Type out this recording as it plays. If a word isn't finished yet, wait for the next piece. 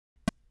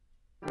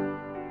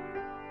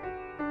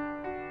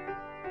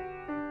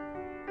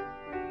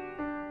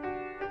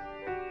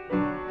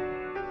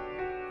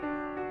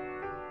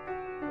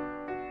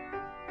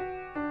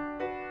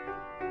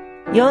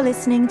You're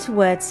listening to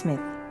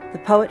Wordsmith, the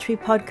poetry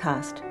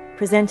podcast,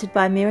 presented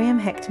by Miriam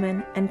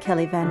Hechtman and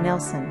Kelly Van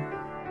Nelson.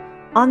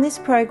 On this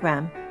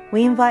program,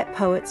 we invite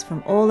poets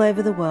from all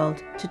over the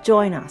world to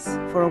join us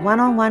for a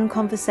one-on-one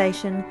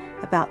conversation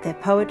about their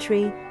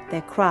poetry,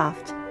 their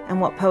craft,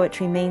 and what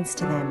poetry means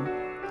to them.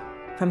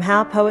 From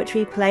how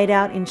poetry played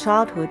out in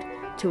childhood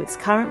to its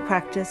current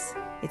practice,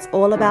 it's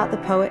all about the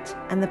poet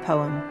and the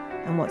poem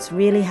and what's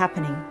really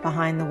happening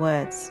behind the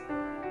words.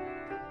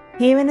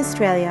 Here in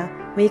Australia,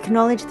 we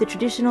acknowledge the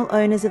traditional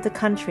owners of the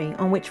country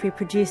on which we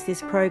produce this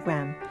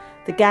program,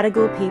 the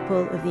Gadigal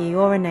people of the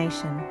Eora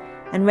Nation,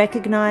 and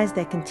recognise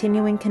their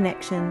continuing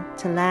connection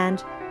to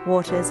land,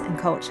 waters and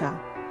culture.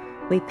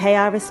 We pay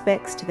our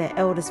respects to their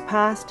elders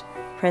past,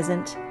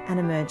 present and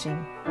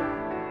emerging.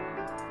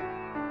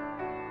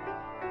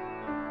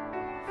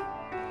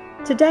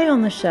 Today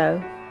on the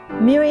show,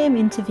 Miriam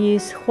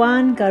interviews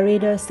Juan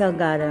Garrido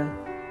Salgado.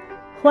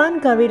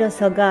 Juan Garrido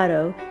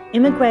Salgado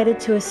immigrated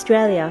to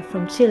Australia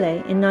from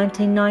Chile in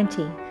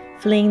 1990,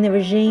 fleeing the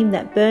regime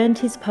that burned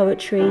his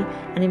poetry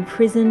and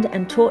imprisoned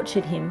and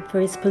tortured him for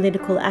his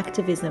political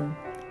activism.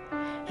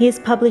 He has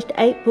published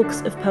 8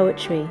 books of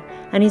poetry,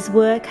 and his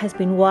work has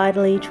been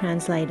widely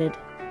translated.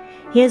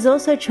 He has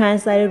also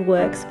translated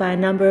works by a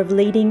number of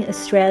leading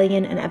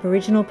Australian and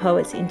Aboriginal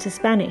poets into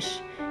Spanish,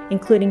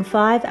 including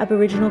 5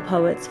 Aboriginal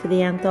poets for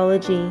the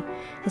anthology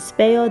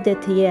Espejo de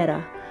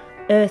Tierra,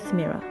 Earth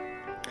Mirror.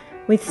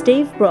 With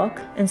Steve Brock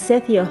and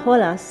Sethia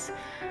Hollas,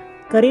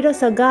 Garrido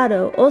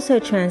Salgado also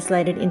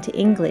translated into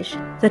English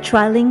the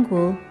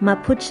trilingual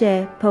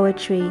Mapuche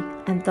Poetry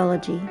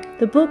Anthology.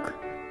 The book,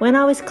 When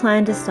I Was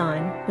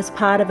Clandestine, was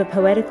part of a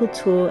poetical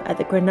tour at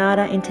the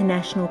Granada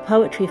International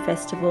Poetry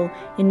Festival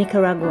in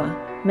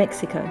Nicaragua,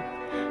 Mexico,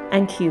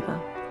 and Cuba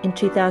in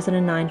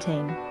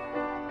 2019.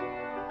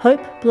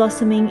 Hope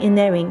blossoming in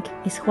their ink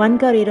is Juan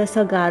Garrido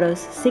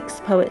Salgado's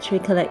 6th poetry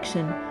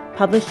collection,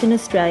 published in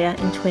Australia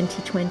in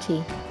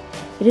 2020.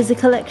 It is a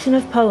collection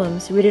of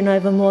poems written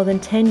over more than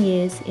 10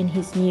 years in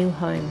his new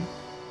home.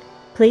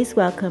 Please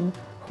welcome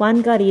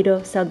Juan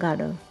Garrido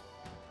Salgado.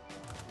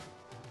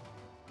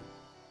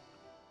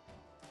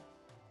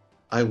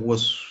 I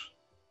was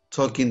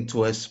talking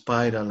to a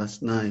spider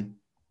last night.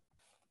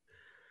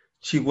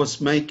 She was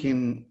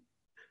making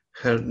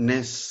her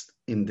nest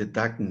in the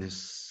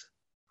darkness.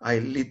 I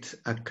lit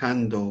a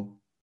candle.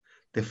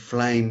 The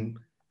flame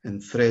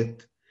and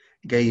thread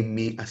gave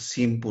me a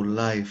simple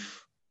life.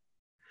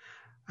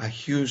 A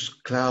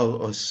huge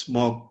cloud of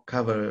smoke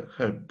covered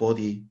her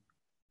body.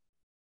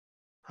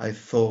 I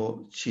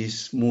thought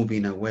she's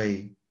moving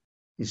away.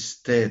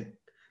 Instead,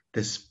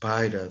 the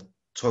spider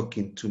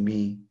talking to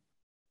me.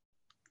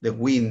 The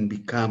wind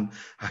became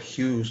a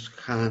huge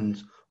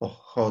hand of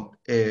hot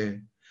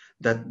air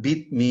that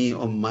beat me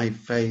on my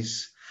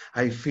face.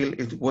 I feel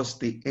it was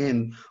the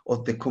end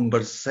of the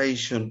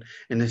conversation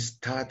and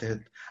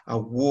started a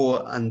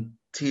war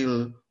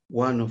until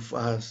one of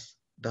us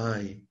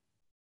died.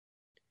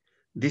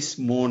 This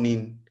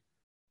morning,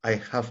 I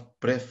have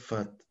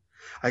breakfast.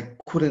 I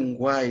couldn't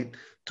wait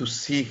to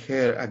see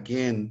her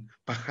again.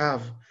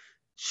 Perhaps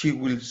she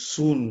will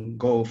soon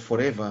go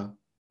forever.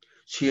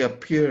 She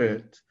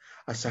appeared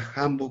as a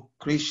humble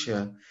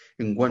creature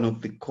in one of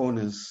the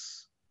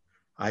corners.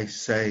 I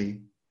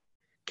say,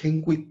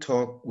 can we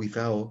talk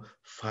without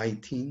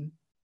fighting?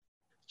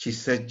 She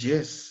said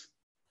yes,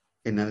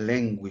 and a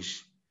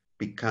language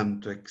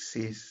began to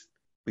exist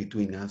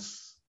between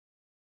us.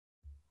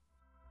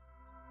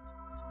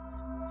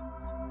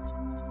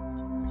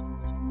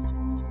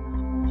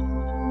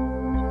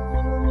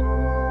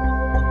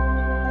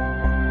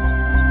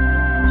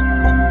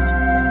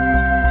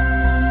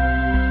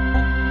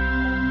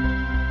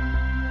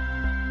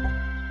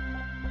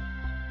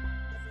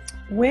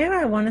 Where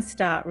I want to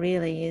start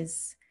really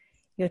is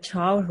your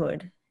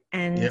childhood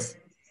and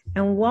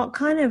what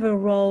kind of a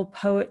role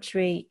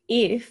poetry,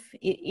 if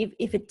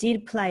it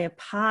did play a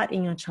part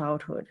in your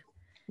childhood,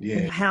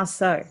 and how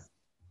so?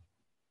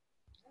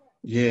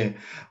 Yeah.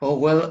 Oh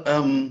well,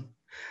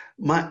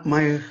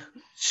 my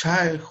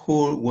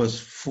childhood was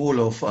full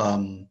of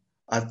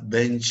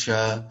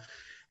adventure,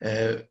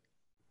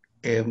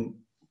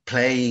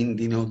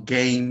 playing,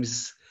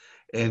 games,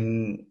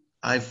 and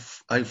I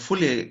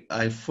fully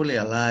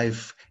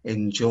alive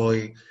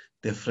enjoy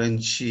the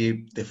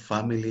friendship, the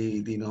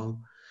family,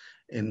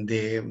 and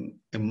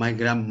my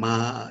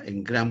grandma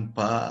and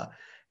grandpa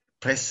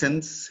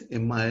presence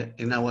in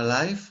our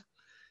life.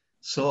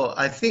 So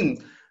I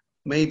think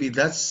maybe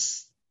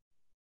that's,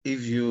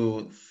 if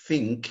you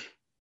think,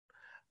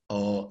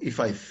 or if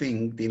I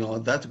think,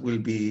 that will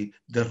be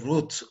the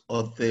root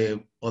of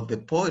the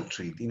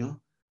poetry,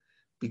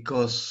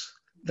 because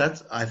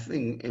that, I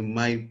think, in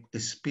my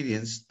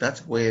experience,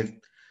 that's where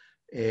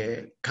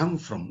come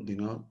from,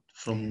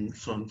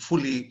 from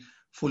fully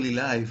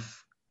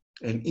life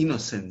and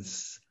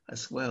innocence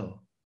as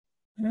well.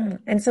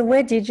 And so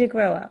where did you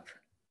grow up?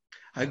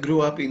 I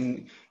grew up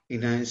in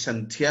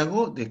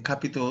Santiago, the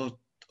capital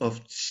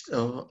of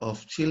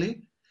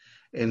Chile,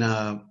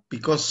 and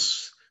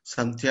because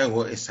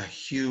Santiago is a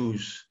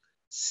huge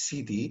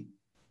city,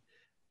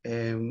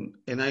 And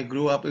I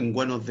grew up in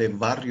one of the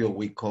barrio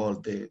we call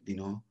the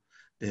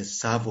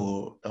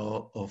Sabo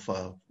of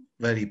a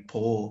very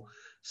poor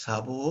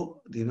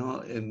Sabo,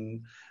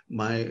 and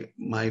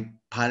my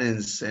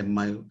parents and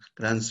my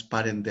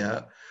grandparents, they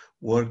are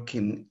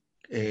working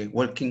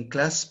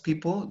class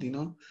people,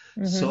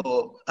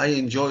 So I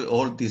enjoy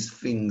all these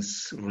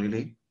things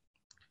really.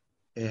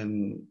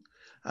 And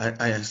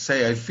I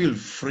say I feel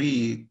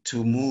free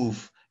to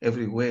move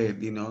everywhere,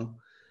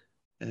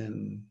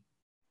 and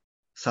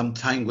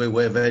sometimes we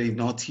were very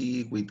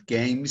naughty with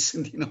games,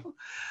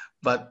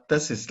 but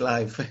that's his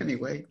life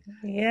anyway.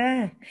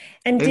 Yeah.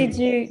 And And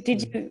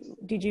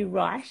did you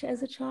write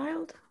as a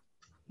child?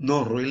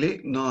 no,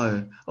 really,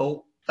 no.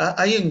 Oh,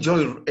 I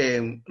enjoy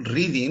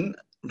reading,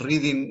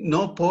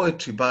 no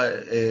poetry,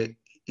 but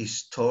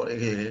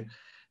story,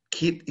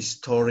 kid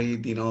story,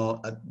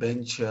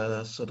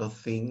 adventure sort of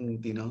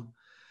thing,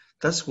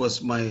 That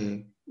was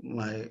my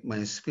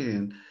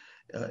experience.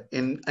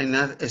 In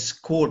a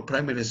school,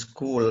 primary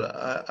school,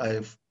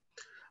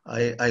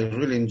 I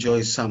really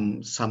enjoy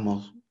some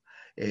of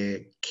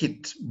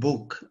kid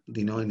book,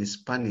 in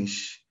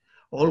Spanish.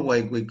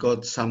 Always we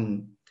got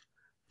some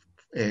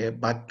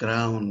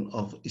background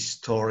of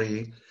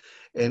story.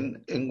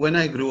 And when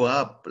I grew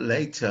up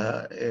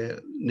later,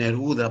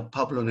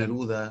 Pablo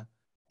Neruda,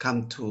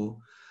 come to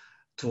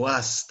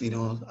us,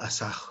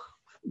 as a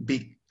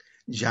big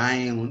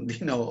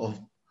giant, of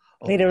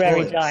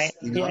Literary poets, giant.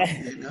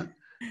 Yeah. you know.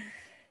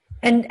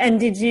 And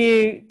did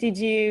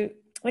you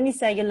when you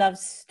say you love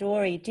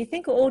story, do you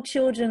think all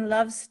children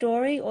love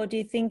story, or do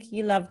you think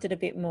you loved it a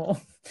bit more?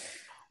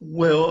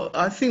 Well,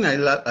 I think I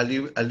love a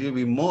little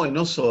bit more, and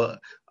also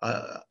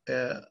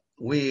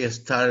we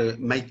started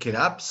making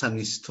up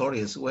some story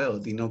as well,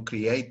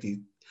 created,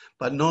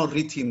 but not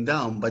written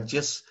down, but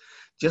just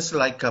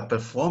like a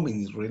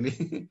performance,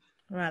 really.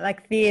 Right,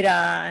 like theater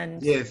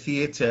and Yeah,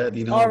 theater,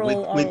 with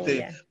oral, the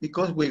yeah.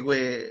 because we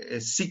were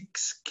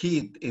six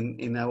kids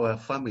in our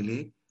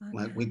family,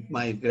 with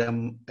my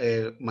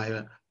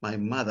my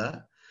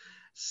mother.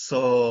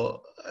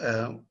 So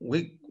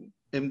we,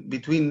 in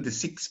between the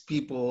six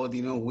people,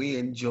 we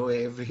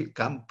enjoy every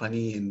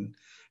company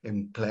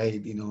and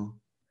played,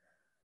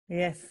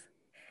 Yes.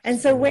 And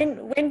so So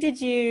when did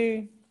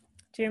you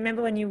do you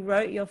remember when you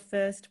wrote your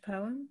first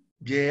poem?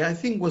 yeah, I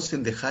think it was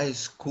in the high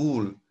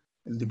school,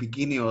 in the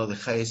beginning of the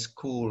high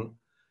school,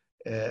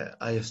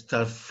 I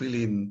start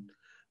feeling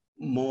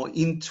more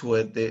into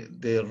it,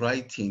 the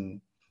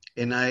writing,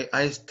 and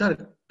I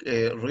start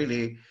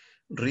really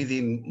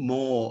reading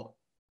more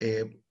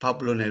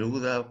Pablo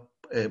Neruda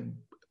uh,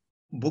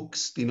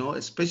 books,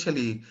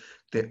 especially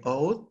the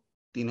ode,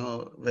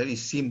 very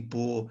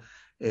simple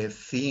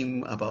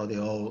theme about the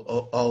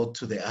ode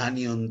to the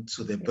onion,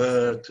 to the Yes.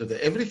 bird, to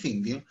the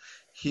everything.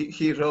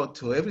 He wrote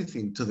to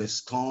everything, to the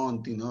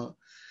stone,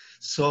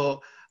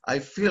 So I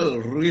feel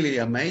really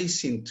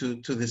amazing to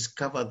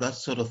discover that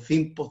sort of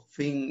simple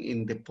thing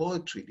in the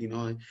poetry,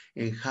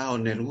 and how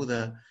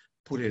Neruda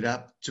put it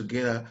up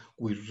together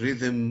with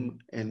rhythm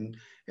and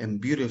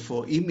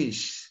beautiful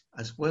image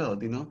as well,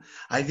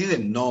 I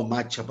didn't know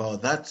much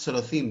about that sort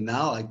of thing.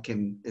 Now I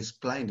can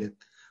explain it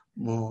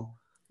more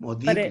But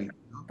deeply.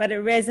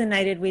 it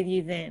resonated with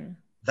you then.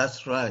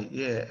 That's right,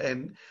 yeah.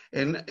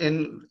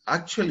 And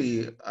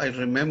actually I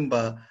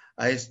remember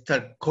I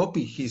start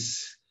copy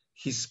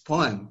his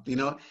poem,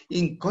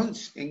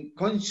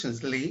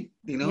 unconsciously,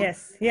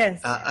 Yes,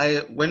 yes.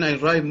 I when I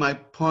write my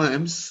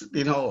poems,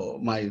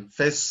 my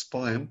first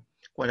poem,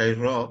 what I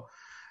wrote,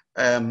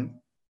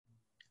 um,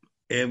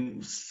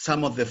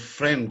 some of the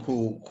friend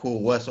who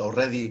was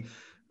already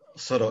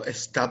sort of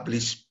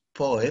established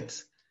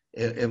poets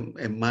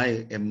in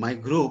my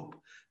group,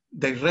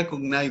 they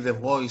recognize the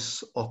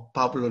voice of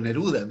Pablo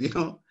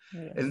Neruda,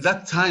 And Yes.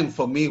 that time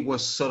for me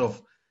was sort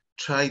of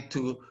try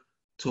to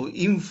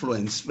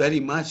influence very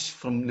much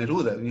from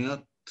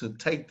Neruda, to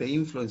take the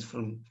influence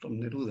from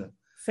Neruda.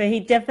 So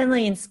he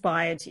definitely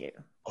inspired you.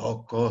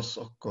 Of course,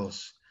 of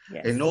course.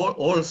 And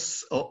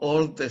Yes.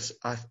 all this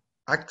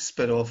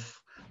aspect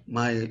of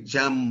my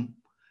young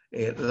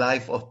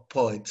life of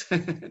poet.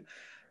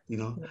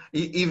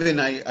 Even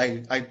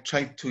I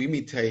tried to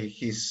imitate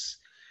his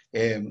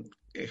um,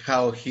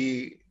 how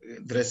he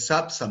dress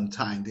up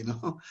sometimes,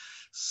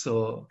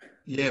 So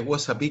yeah, it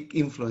was a big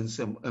influence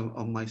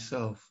on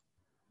myself.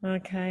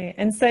 Okay.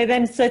 And so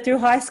through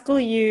high school,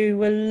 you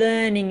were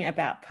learning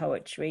about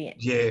poetry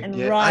Yeah, and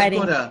yeah.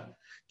 writing.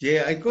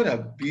 I got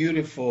a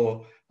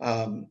beautiful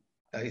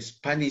a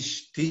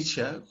Spanish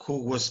teacher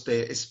who was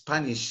the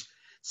Spanish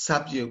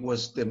subject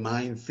was the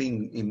main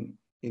thing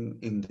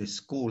in the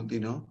school,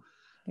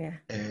 Yeah.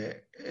 Uh,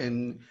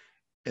 and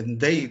and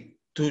they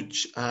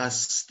teach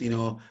us,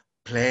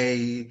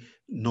 play,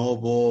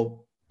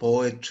 novel,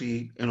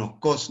 poetry, and of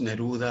course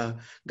Neruda.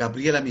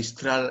 Gabriela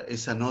Mistral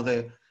is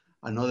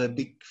another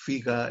big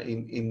figure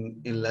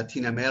in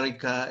Latin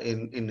America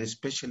and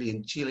especially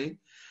in Chile.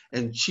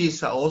 And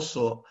she's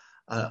also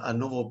a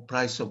Nobel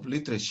Prize of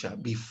Literature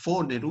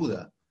before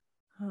Neruda,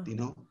 Oh,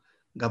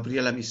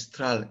 Gabriela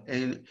Mistral,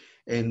 and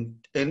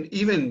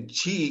even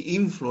she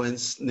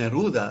influenced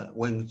Neruda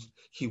when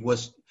he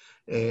was,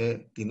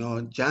 young,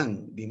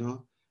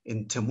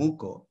 in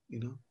Temuco,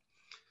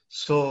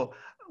 So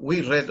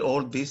we read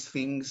all these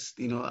things,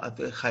 at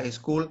the high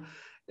school.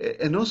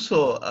 And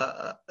also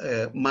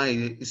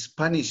my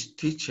Spanish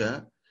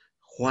teacher,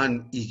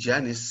 Juan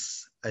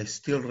Illanes, I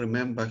still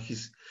remember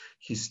his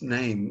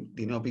name,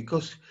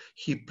 because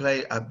he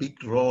played a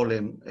big role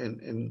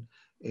in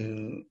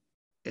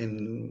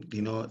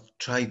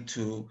try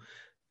to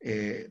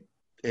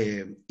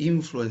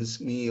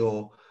influence me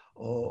or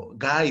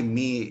guide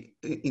me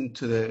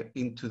into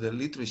the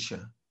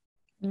literature,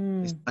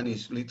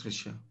 Spanish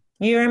literature.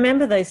 You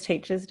remember those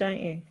teachers,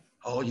 don't you?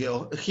 Oh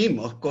yeah, him,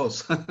 of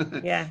course.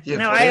 Yeah. Yeah,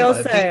 No,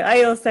 forever.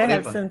 I also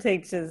have Forever. some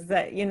teachers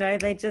that,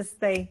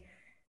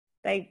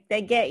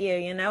 they get you,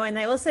 and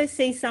they also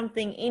see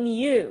something in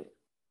you.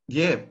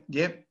 Yeah.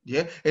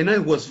 And I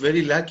was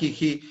very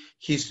lucky.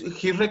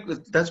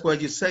 That's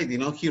what you said.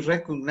 He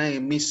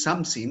recognized me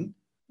something.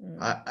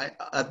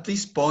 At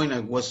this point, I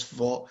was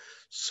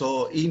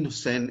so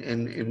innocent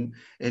and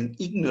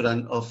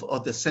ignorant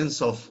of the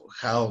sense of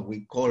how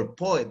we call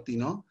poet.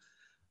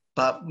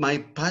 But my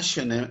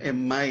passion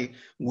and my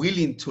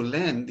willing to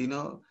learn,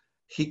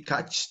 he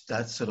catch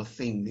that sort of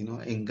thing,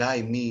 and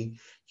guide me.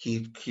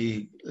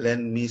 He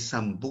lent me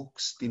some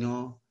books,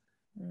 and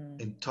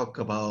talk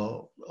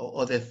about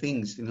other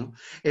things,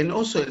 and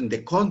also in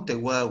the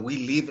context where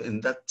we live in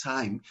that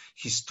time,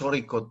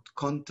 historical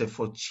context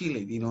for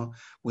Chile,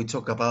 we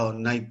talk about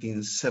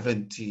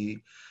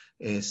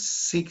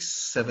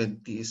 1976,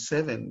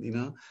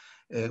 77,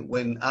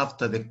 when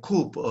after the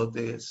coup of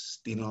this,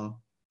 the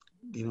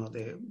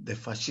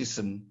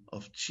fascism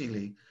of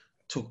Chile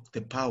took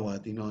the power,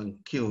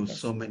 and killed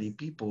so many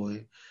people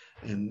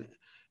and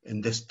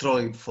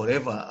destroyed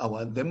forever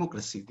our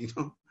democracy,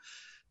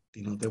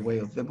 the way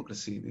of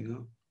democracy,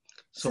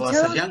 So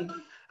as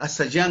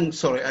a young,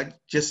 sorry,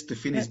 just to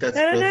finish that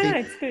No, thing,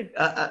 it's good.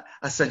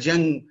 as a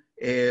young,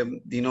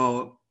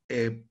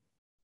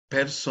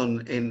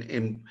 person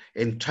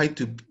and try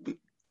to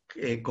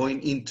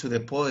going into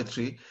the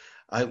poetry,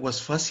 I was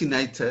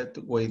fascinated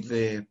with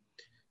the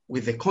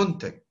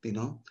context,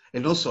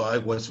 and also I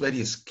was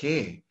very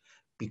scared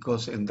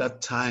because in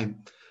that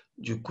time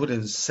you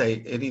couldn't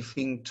say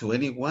anything to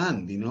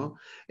anyone,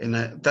 and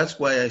that's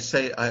why I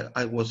say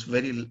I was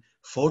very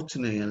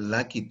fortunate and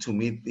lucky to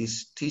meet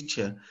this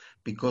teacher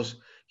because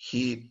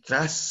he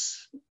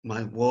trusts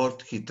my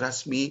word, he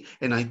trusts me,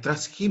 and I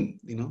trust him,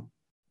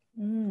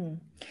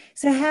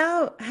 So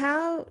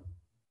how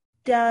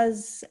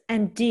does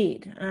and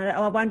did,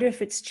 I wonder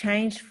if it's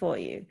changed for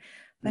you,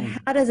 but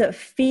how does it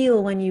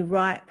feel when you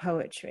write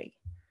poetry?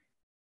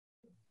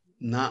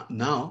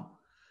 Now.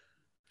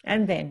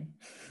 And then,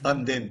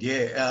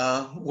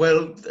 yeah.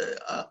 Well,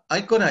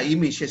 I got an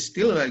image.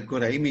 Still, I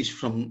got an image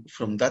from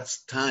that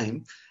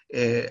time.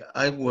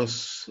 I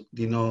was,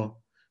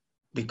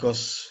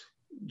 because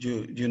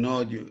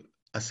you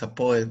as a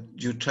poet,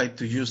 you try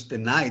to use the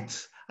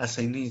night as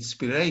an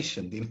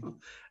inspiration,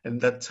 in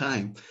that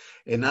time,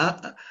 and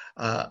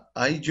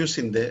I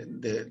using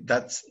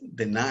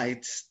the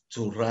nights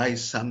to write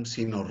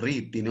something or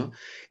read,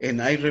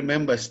 and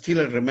I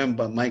still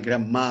remember my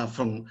grandma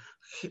from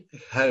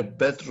her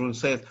bedroom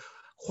said,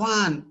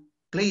 "Juan,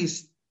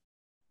 please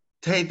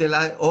take the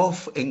light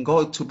off and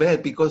go to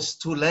bed because it's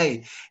too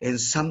late. And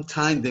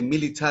sometimes the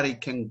military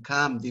can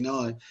come,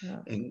 and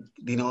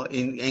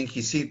and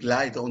he see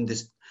light on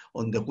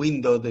the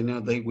window,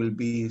 they will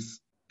be,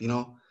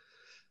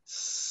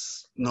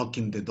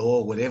 knocking the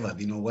door, whatever,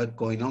 what's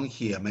going on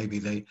here. Maybe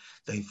they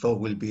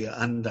thought will be an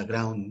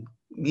underground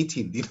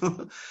meeting,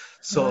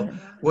 So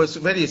was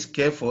very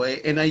careful.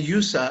 And I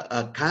use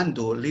a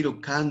little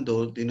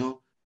candle,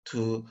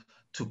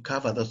 to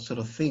cover that sort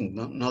of thing,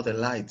 not the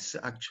lights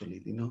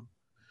actually,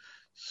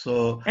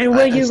 So and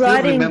were you I still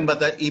writing, remember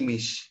that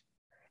image.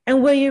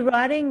 And were you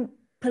writing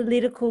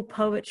political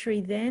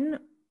poetry then?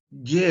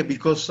 Yeah,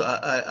 because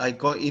I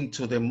got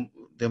into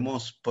the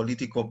most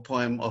political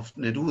poem of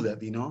Neruda,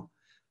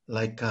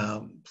 like,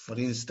 for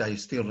instance, I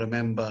still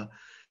remember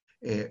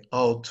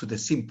Ode to the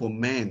Simple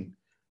Man.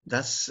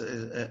 That's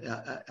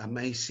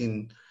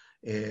amazing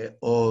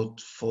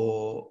ode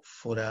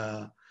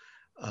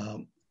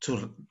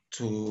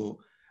to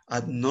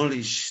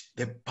acknowledge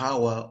the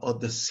power of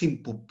the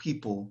simple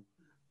people,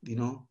 in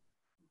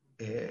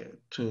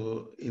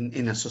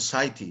a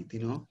society,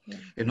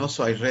 And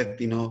also I read,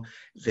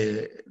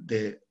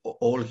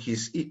 all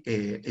his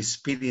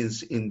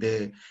experience in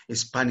the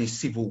Spanish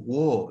Civil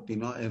War,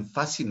 and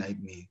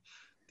fascinate me,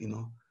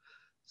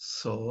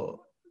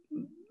 So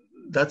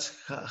that's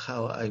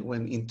how I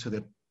went into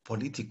the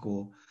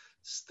political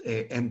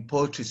and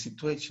poetry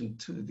situation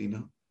too,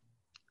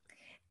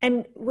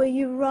 And were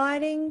you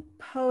writing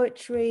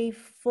poetry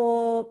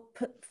for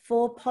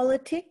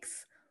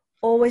politics,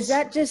 or was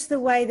that just the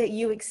way that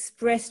you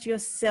expressed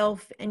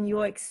yourself and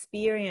your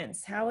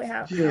experience?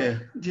 Yeah.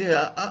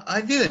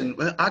 I didn't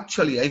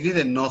actually. I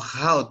didn't know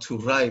how to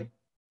write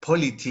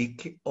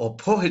politic or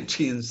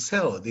poetry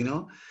itself,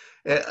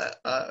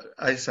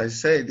 as I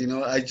said,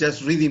 I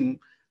just reading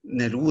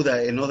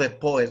Neruda, another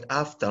poet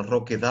after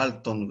Roque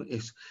Dalton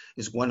is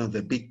one of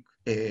the big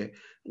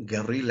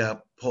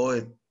guerrilla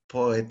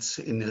poets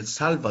in El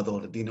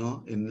Salvador,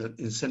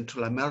 in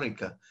Central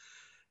America.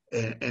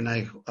 And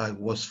I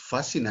was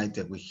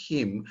fascinated with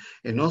him.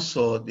 And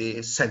also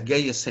the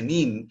Sergei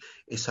Yesenin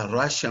is a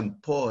Russian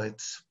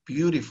poet,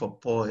 beautiful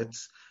poet,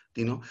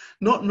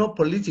 not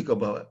political,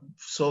 but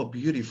so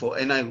beautiful.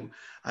 And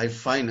I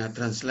find a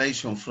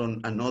translation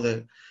from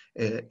another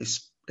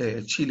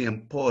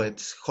Chilean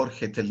poet,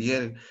 Jorge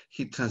Tellier.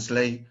 He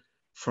translates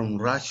from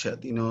Russia,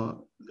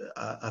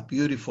 a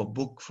beautiful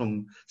book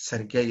from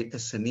Sergei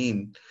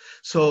Yesenin.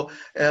 So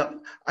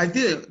I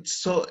did.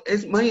 So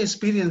my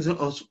experience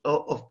of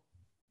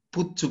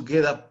put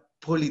together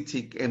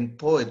politics and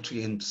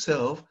poetry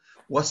himself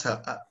was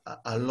a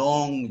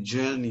long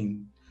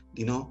journey,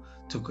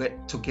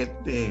 to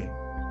get there.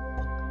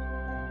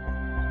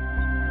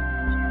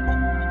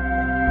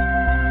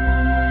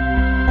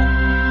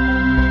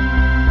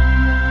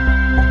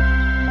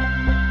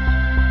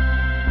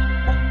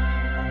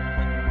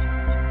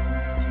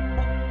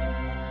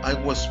 I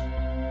was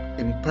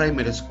in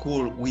primary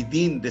school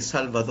within the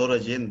Salvador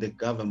Allende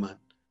government.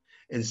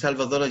 And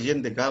Salvador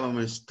Allende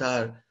government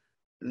started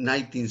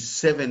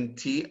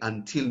 1970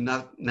 until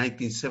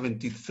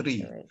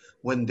 1973,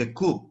 when the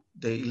coup,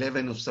 the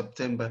 11th of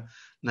September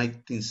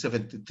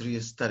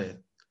 1973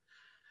 started.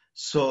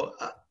 So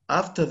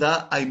after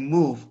that, I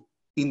moved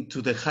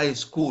into the high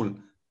school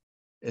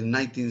in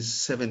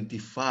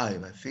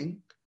 1975, I think.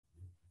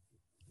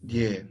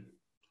 Yeah.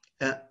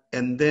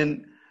 And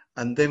then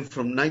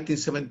from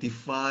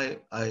 1975,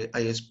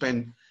 I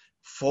spent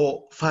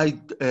 4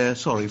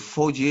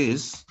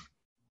 years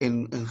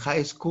in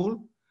high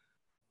school.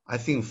 I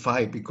think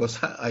 5,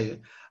 because I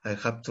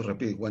have to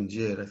repeat 1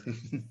 year, I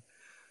think.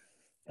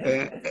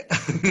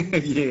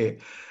 Yeah,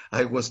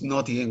 I was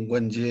naughty in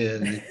 1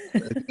 year. I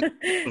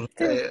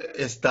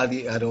didn't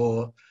study at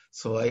all.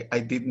 So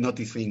I did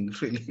naughty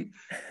things, really.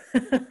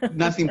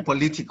 Nothing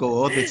political,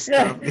 all this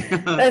stuff.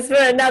 That's for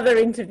another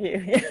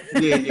interview.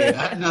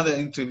 Yeah, another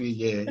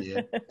interview,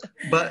 yeah.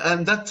 But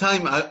at that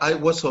time, I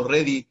was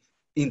already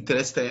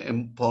interested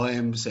in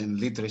poems and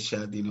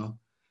literature,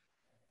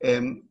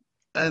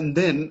 And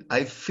then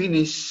I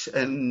finished,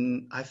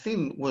 and I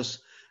think it was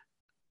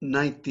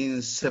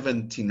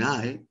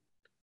 1979,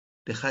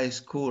 the high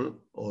school,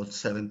 or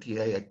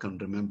 78, I can't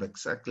remember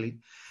exactly.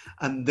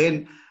 And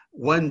then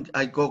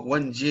I got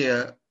 1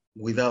 year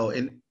without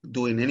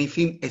doing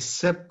anything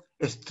except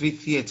a street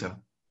theater.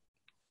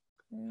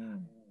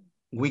 Mm.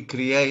 We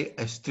create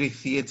a street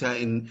theater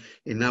in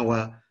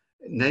our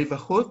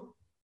neighborhood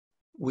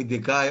with the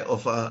guy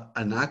of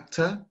an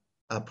actor,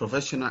 a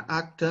professional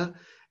actor,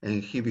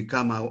 and he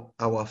became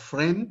our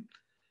friend.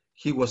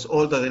 He was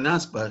older than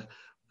us, but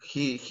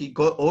he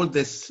got all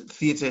this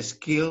theater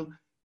skill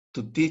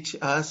to teach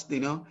us,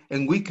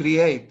 and we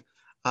create,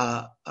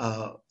 I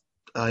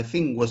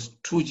think it was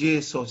 2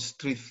 years of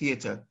street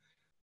theater.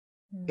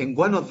 Mm-hmm. And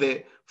one of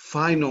the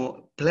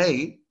final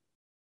play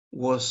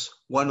was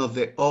one of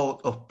the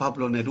ode of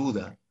Pablo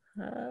Neruda.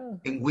 Oh.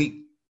 And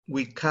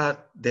we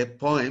cut the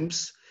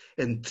poems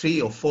in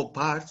 3 or 4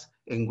 parts,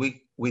 and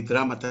we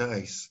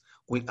dramatize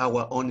with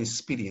our own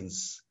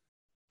experience,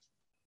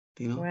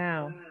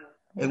 Wow.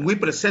 And we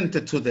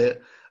presented to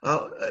the,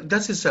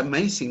 that is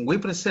amazing. We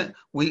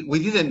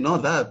didn't know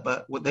that,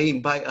 but they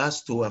invite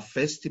us to a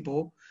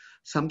festival,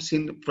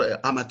 something,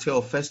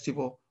 amateur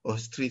festival of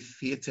street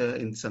theater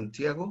in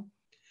Santiago.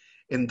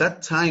 And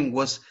that time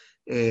was,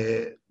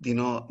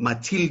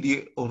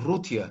 Matilde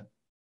Urrutia,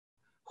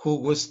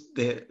 who was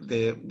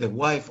the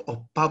wife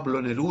of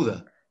Pablo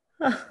Neruda.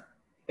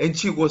 And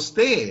she was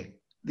there,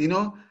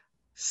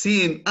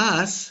 seeing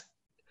us.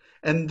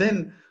 And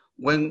then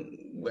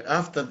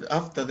after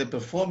the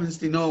performance,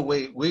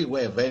 we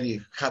were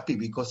very happy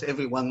because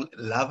everyone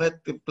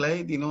loved the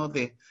play, the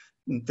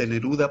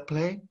Neruda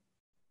play.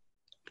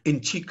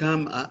 And she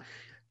came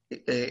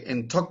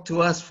and talked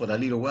to us for a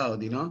little while,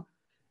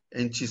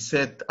 And she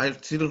said, I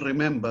still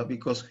remember,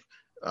 because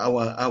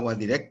our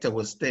director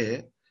was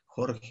there,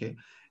 Jorge,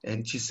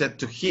 and she said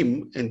to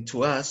him and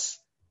to us,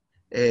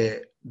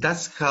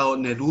 that's how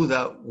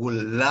Neruda would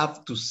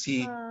love to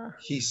see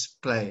his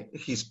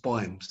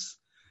poems,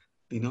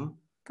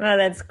 Oh,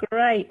 that's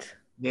great.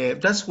 Yeah,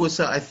 that was,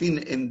 I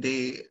think, in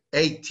the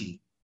 80,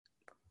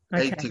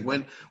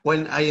 when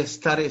I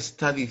started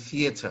study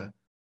theater.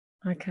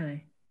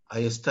 Okay.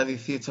 I studied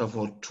theater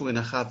for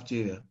 2.5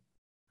 years.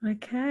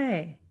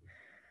 Okay.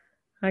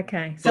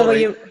 So sorry, were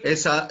you?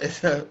 It's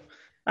a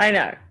I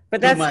know, but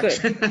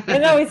that's good.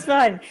 No, it's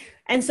fine.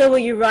 And so were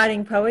you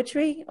writing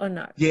poetry or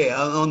no? Yeah,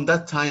 on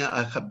that time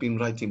I have been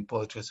writing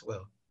poetry as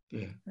well.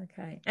 Yeah.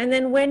 Okay. And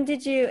then when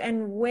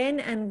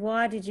and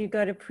why did you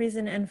go to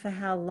prison, and for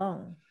how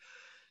long?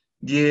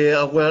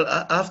 Yeah, well,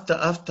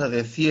 after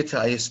the theater,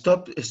 I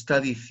stopped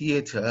studying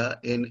theater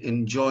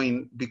and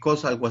joined,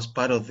 because I was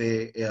part of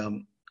the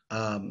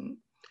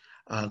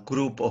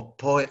group of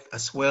poets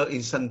as well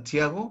in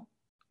Santiago.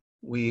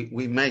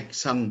 We make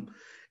some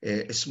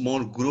a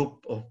small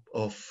group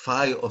of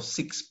 5 or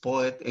 6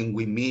 poets, and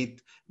we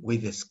meet, we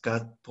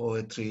discuss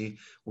poetry,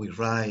 we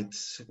write,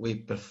 we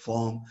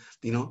perform,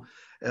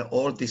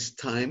 all this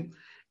time.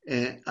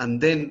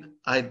 And then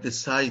I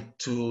decide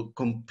to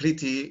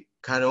completely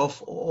cut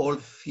off all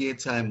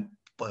theater and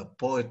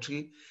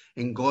poetry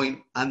and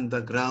going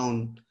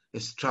underground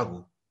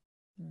struggle,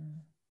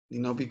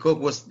 because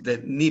was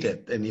that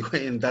needed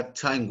anyway, and that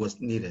time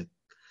was needed.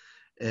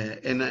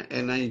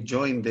 And I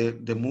joined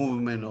the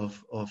movement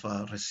of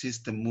a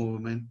resistance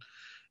movement,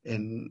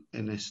 and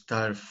I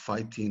start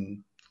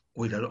fighting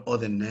with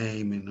other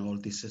name and all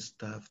this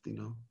stuff,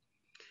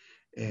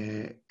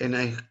 and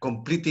I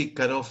completely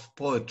cut off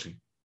poetry,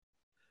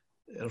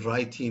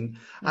 writing.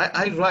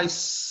 I write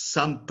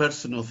some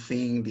personal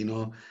thing,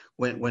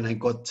 when I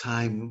got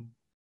time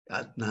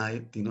at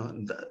night,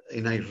 and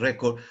I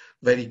record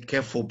very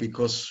careful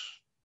because,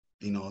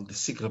 the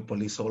secret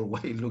police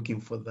always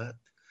looking for that.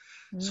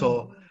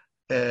 So,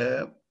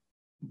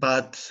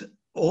 but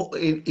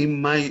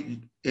in my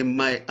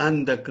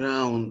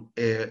underground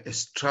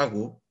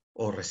struggle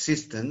or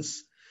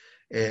resistance,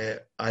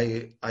 I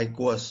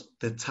was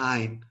the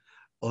time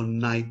on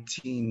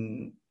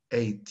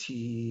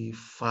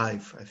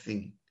 1985, I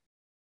think,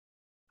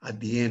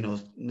 at the end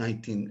of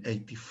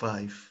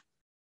 1985,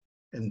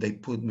 and they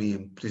put me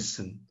in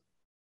prison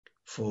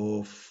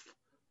for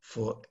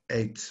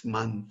 8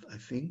 months, I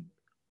think,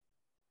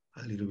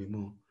 a little bit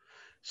more.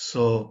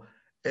 So,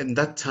 in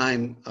that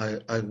time,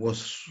 I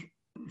was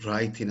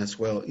writing as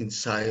well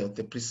inside of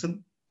the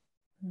prison,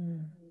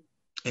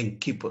 and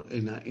keep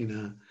in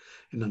a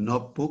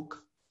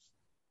notebook,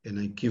 and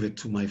I give it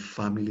to my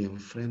family and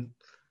friends.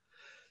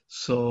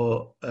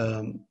 So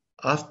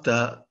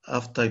after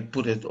I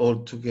put it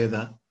all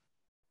together,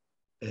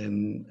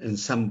 and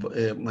some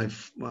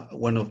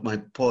one of my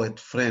poet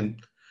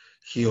friend,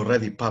 he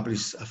already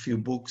published a few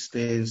books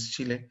there in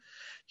Chile.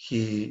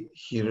 He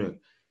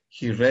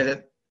read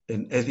it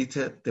and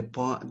edited the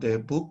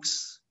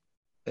books,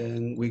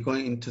 and we're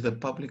going into the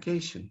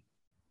publication.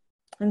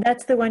 And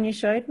that's the one you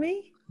showed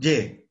me?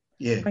 Yeah.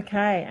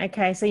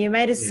 Okay. So you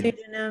made a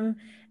pseudonym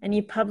and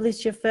you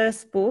published your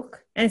first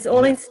book, and it's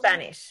all in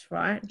Spanish,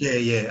 right?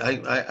 Yeah.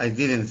 I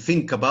didn't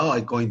think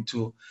about going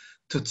to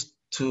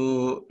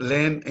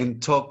learn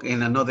and talk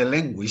in another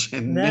language,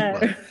 and No.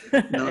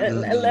 No.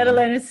 Let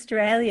alone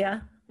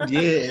Australia.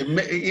 Yeah,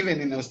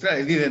 even in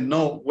Australia, I didn't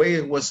know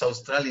where was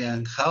Australia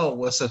and how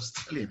was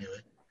Australia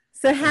anyway.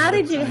 So how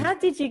did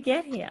you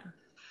get here?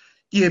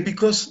 Yeah,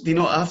 because,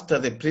 after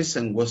the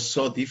prison was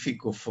so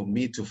difficult for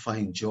me to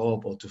find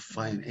job or to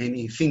find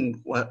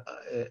anything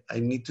I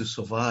need to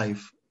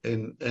survive.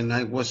 And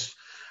I was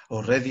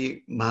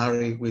already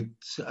married with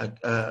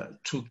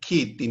 2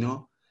 kids,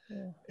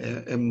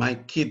 and my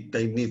kid,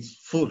 they need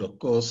food, of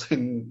course,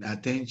 and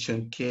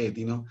attention, care,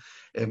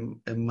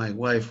 and my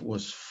wife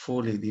was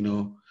fully,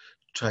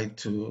 try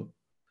to,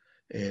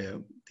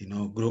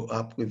 grow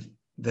up with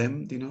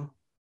them,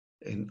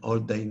 and all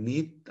they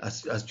need,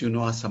 as you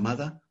know, as a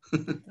mother.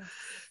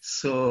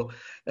 So,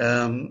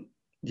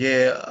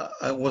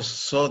 I was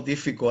so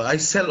difficult. I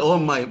sell all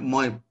my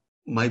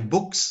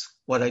books,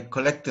 what I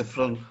collected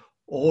from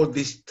all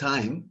this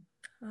time.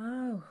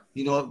 Oh.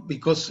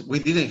 Because we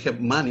didn't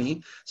have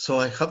money, so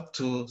I have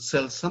to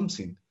sell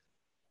something.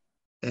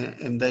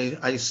 And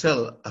I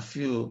sell a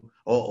few,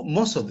 or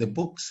most of the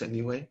books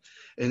anyway.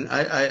 And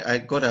I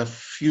got a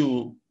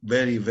few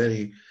very,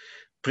 very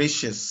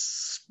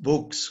precious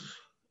books,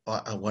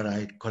 what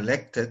I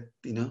collected,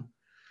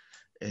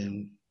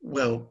 and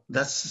well,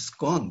 that's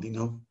gone,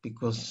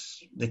 because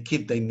the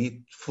kid, they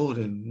need food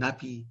and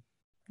nappy.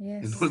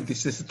 Yes. And all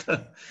this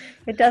stuff.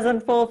 It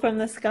doesn't fall from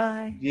the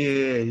sky.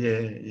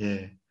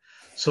 Yeah.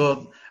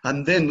 So,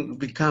 and then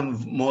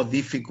become more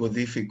difficult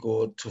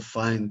to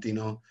find,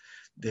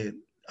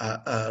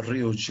 a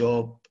real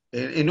job.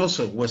 And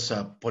also it was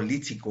a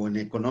political and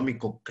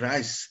economical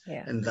crisis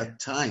in that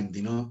time,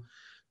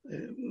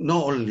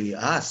 not only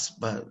us,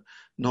 but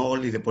not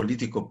only the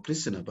political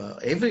prisoner,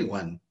 but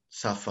everyone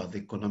suffered the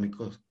economic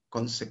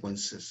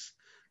consequences,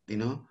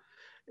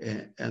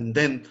 and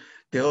then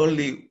the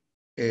only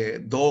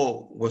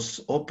door was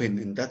open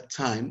in that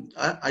time.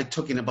 I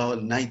talking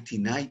about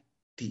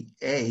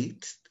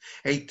 1998,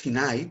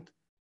 89,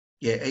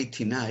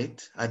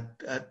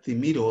 at the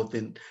middle of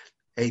the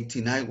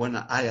 89, when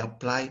I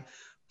applied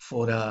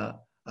for a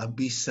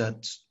visa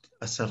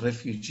as a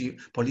refugee,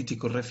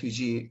 political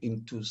refugee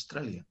into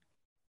Australia.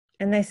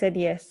 And they said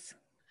yes.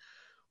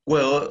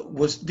 Well, it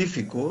was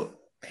difficult.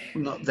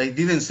 No, they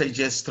didn't say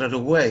yes straight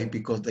away,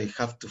 because they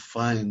have to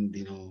find,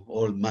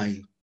 all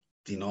my,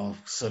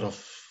 sort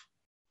of,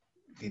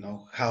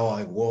 how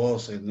I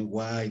was and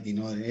why,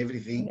 and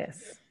everything.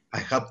 Yes. I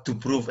have to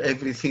prove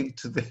everything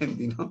to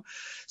them,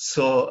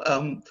 So,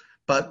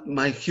 but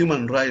my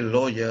human rights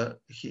lawyer,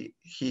 he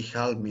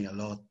helped me a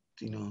lot,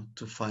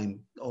 to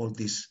find all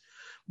this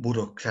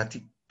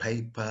bureaucratic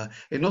paper.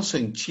 And also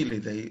in Chile,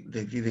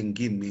 they didn't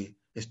give me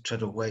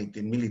straight away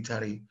the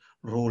military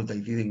rule. They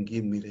didn't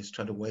give me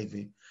straight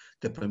away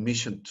the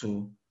permission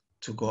to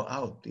go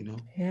out,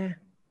 Yeah.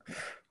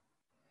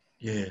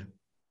 Yeah.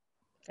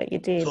 that you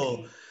did.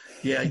 So,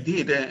 yeah, I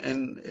did,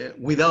 and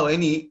without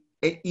any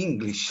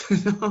English, you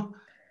know,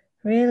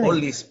 Really?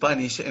 only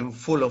Spanish and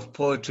full of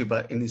poetry,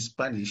 but in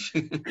Spanish.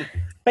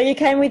 But you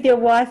came with your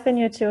wife and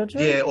your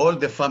children? Yeah, all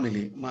the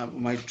family,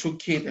 my two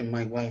kids and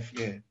my wife,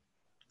 yeah.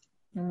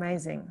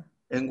 Amazing.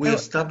 And we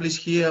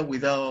established here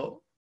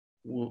without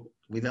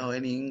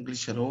any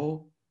English at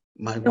all.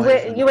 My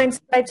wife and You went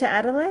straight to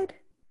Adelaide?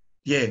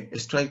 yeah,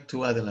 straight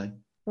to Adelaide.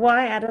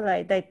 Why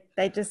Adelaide?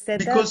 They just said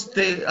Because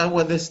that?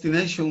 our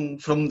destination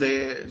from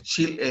the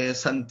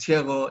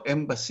Santiago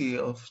embassy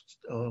of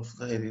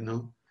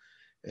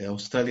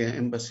Australian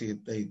embassy,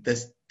 they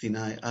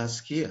destined us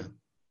here.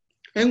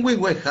 And we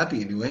were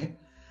happy anyway,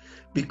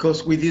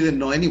 because we didn't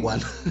know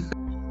anyone.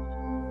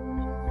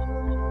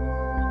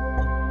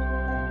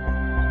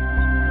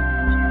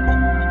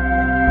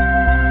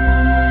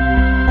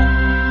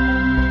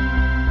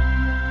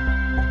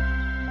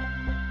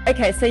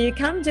 Okay, so you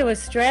come to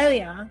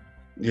Australia,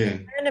 Yeah.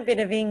 learn a bit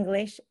of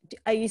English.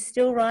 Are you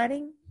still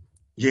writing?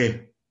 Yeah.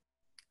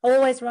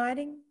 Always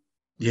writing?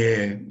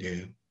 Yeah.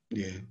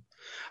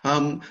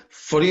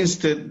 For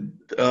instance,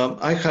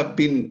 I have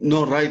been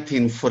not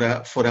writing for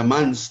a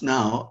month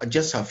now,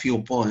 just a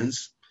few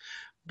poems,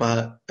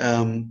 but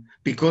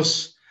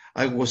because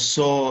I was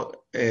so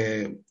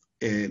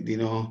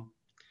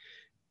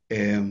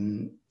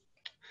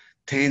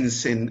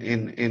tense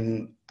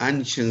and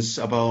anxious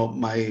about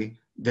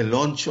the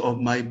launch of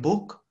my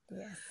book.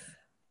 Yes.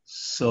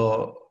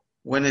 So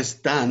when it's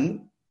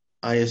done,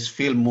 I just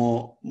feel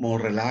more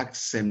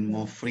relaxed and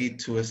more free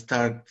to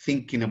start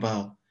thinking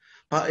about.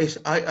 But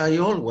I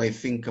always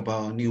think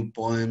about new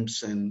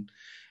poems and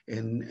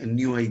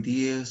new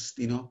ideas,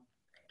 you know.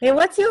 Yeah,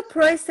 what's your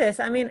process?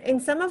 I mean,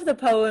 in some of the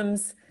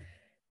poems,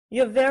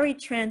 you're very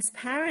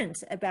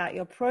transparent about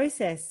your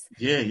process.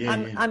 Yeah.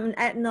 I'm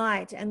at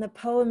night and the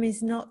poem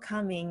is not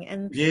coming,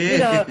 and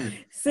Yeah.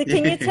 So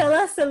can you tell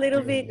us a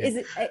little bit?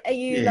 Yeah. Are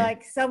you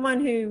like someone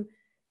who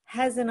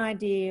has an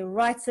idea,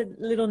 writes a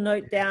little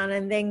note down,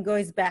 and then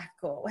goes back,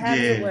 or how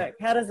does it work?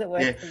 How does it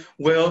work? Yeah.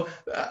 Well,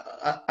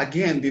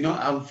 again,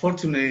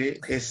 unfortunately,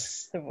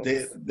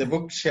 the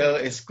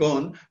bookshelf is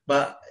gone.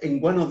 But in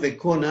one of the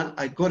corner,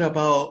 I got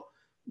about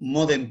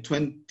more than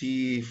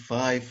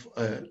 25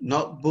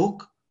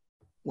 notebook.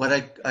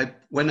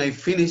 When I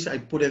finish, I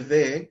put it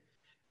there,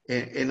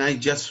 and I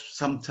just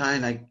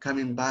sometimes I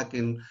coming back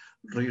and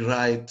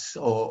rewrite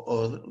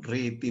or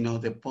read,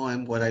 the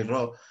poem what I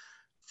wrote,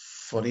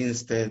 for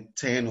instance,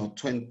 10 or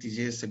 20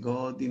 years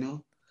ago,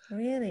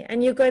 Really?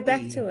 And you go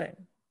back to it?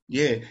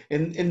 Yeah,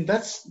 and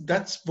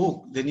that's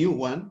book, the new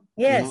one.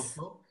 Yes.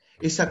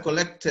 It's a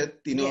collected,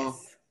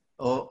 yes.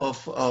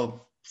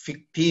 of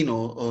 15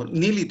 or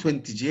nearly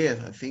 20 years,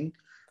 I think.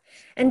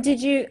 And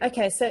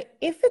so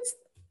if it's...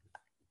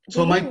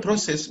 So my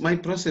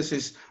process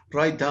is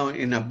write down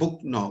in a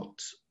book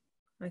note.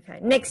 Okay.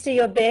 Next to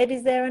your bed,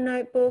 is there a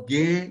notebook?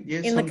 Yeah.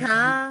 In the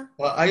car?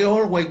 Well, I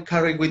always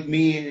carry with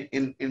me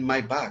in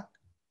my bag.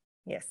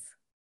 Yes.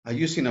 I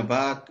use in a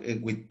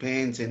bag with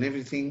pens and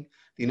everything.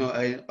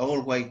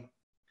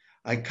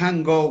 I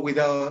can't go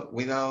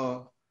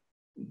without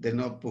the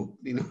notebook,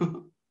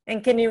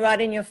 And can you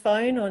write in your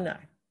phone or no?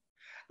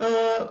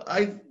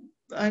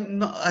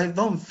 I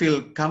don't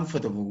feel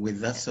comfortable with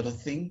that sort of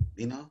thing,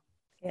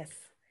 Yes.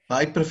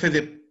 I prefer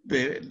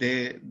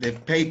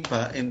the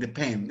paper and the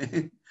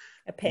pen.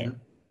 A pen.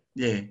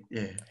 Yeah.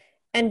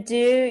 And do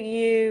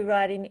you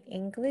write in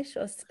English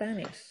or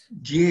Spanish?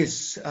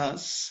 Yes.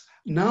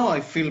 Now I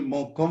feel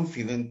more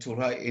confident to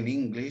write in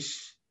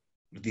English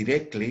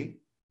directly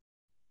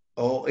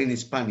or in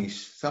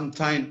Spanish.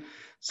 Sometimes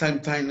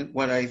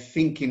when I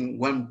think in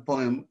one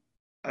poem,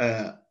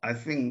 I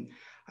think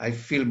I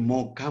feel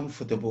more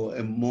comfortable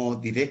and more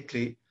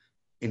directly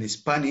in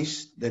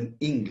Spanish than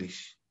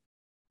English.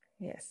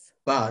 Yes.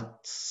 But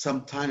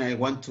sometimes I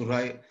want to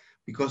write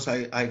because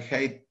I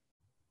hate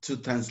to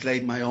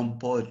translate my own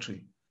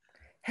poetry.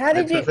 How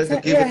did I prefer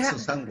to give it to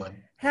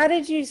someone. How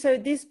did you, so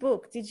this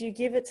book, did you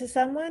give it to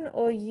someone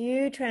or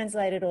you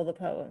translated all the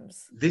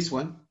poems? This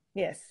one?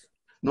 Yes.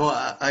 No,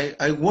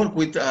 I work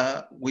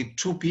with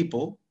two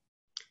people,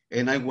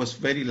 and I was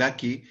very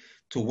lucky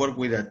to work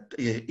with an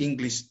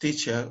English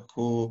teacher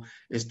who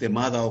is the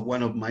mother of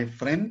one of my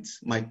friends,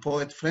 my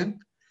poet friend.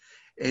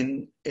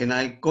 And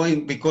I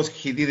going because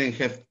he didn't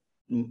have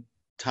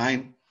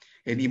time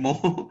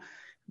anymore,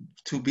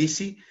 too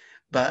busy.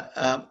 But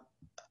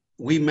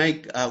we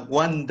make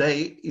one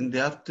day in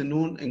the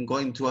afternoon and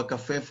going to a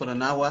cafe for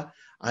an hour.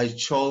 I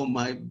show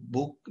my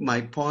book,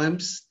 my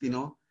poems,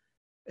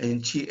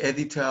 and she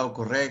edited or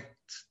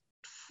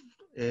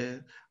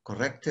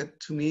corrected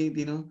to me,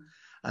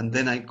 and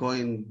then I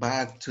going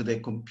back to the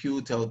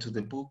computer or to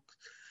the book,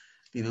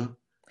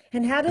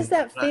 And how does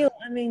that feel?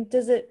 I mean,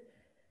 does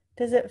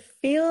it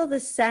feel the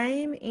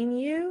same in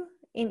you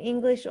in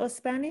English or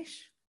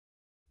Spanish?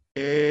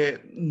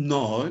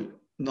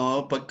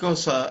 No,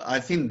 because I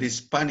think the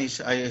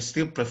Spanish, I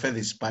still prefer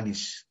the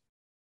Spanish.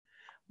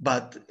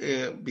 But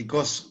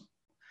because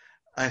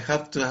I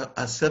have to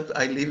accept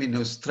I live in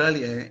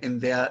Australia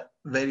and there are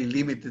very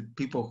limited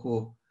people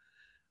who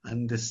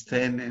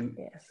understand and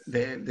Yes.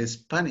 the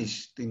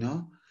Spanish,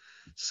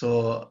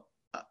 So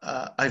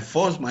I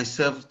forced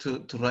myself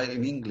to write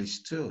in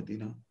English too,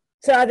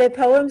 So are there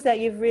poems that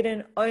you've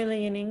written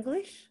only in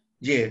English?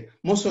 Yeah,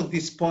 most of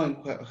these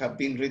poems have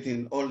been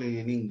written only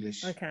in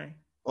English. Okay.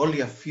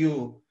 Only a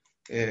few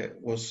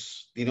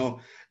was,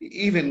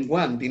 even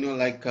one,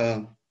 like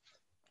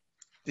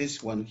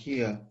this one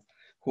here,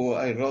 who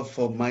I wrote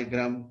for my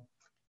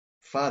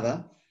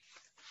grandfather,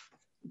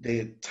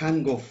 the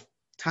Tango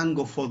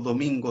for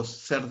Domingo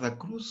Cerda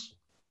Cruz.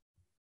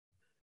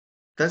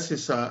 That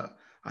is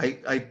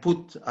I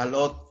put a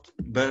lot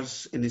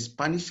verse in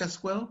Spanish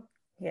as well.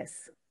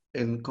 Yes.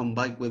 And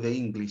combined with the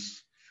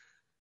English.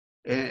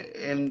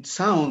 And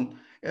sound,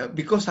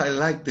 because I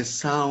like the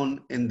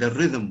sound and the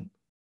rhythm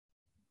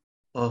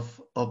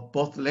of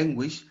both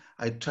language,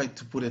 I try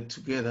to put it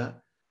together,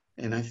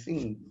 and I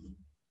think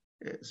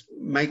it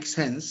makes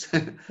sense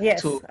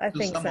Yes, to I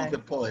think some so. of the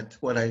poet,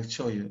 what I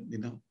show you,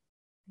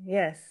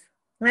 Yes.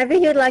 Maybe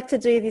you'd like to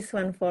do this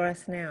one for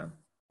us now.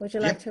 Would you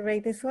like Yep. to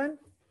read this one?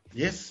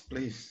 Yes,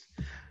 please.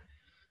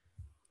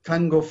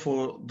 Tango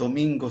for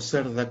Domingo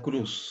Cerda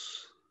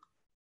Cruz.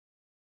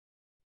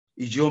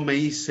 Y yo me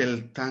hice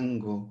el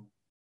tango.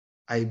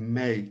 I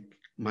make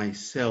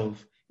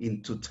myself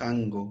into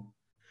tango,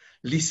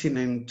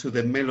 listening to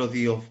the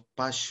melody of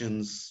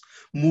passions,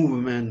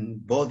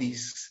 movement,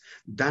 bodies,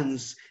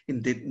 dance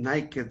in the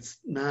naked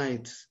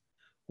night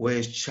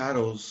where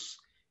shadows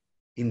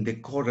in the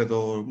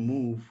corridor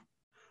move,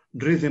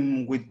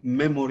 rhythm with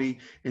memory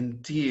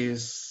and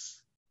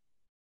tears.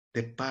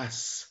 The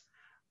past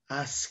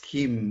ask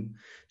him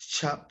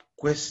sharp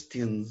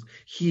questions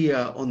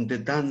here on the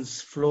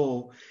dance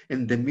floor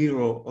in the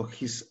mirror of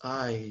his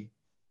eye.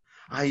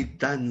 I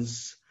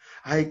dance,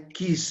 I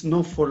kiss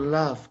not for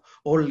love,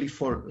 only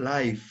for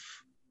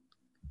life.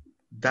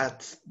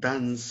 That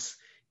dance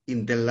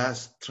in the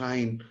last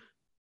train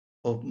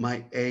of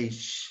my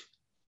age.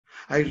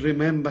 I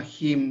remember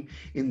him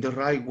in the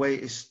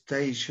railway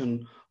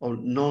station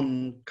of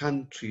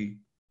non-country.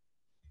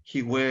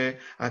 He wore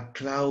a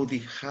cloudy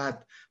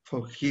hat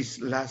for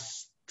his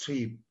last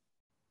trip.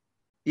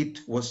 It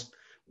was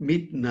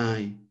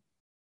midnight.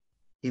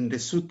 In the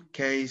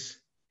suitcase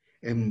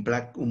and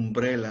black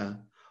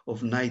umbrella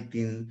of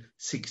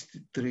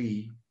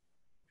 1963,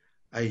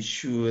 I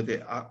sure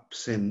the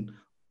absence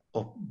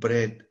of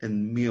bread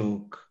and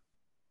milk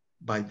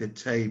by the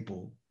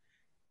table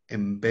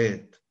and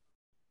bed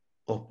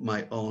of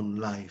my own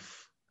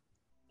life.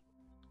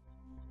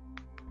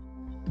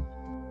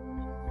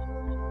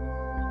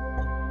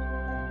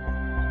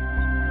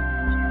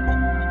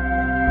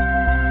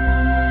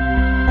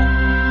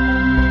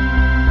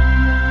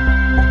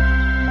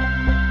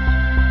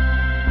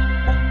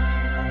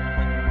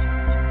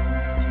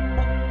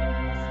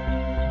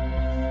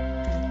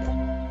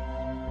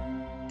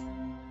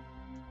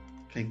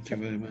 Thank you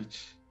very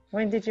much.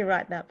 When did you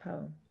write that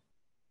poem?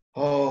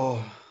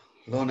 Oh,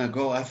 long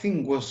ago. I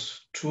think it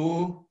was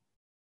 5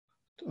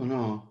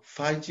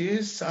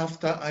 years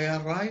after I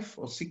arrived,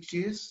 or 6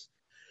 years.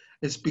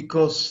 It's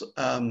because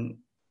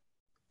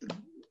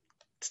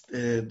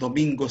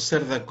Domingo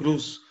Cerda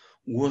Cruz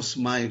was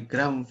my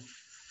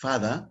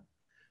grandfather,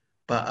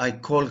 but I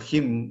call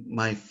him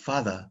my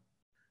father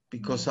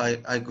because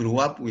I grew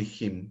up with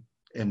him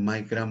and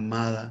my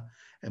grandmother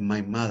and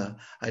my mother.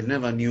 I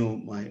never knew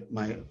my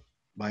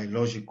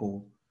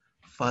biological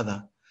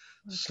father.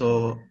 Okay.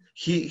 So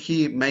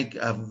he made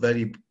a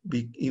very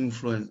big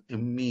influence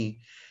in me.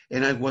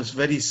 And I was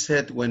very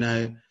sad when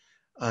I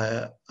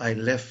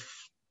left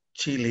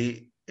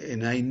Chile,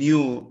 and I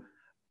knew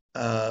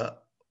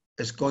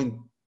it's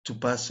going to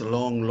pass a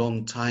long,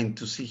 long time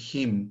to see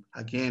him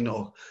again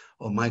or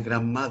my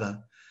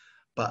grandmother.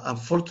 But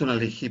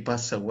unfortunately, he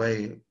passed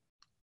away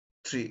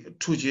 2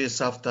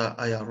 years after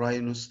I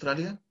arrived in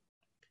Australia,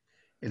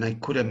 and I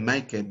couldn't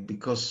make it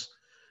because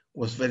it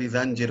was very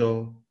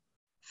dangerous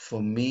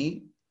for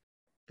me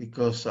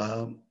because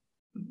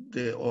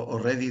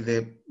already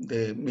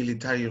the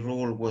military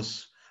rule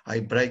was,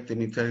 I break the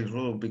military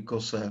rule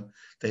because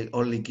they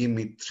only give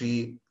me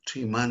three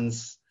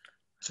months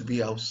to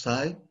be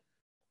outside.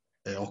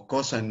 Of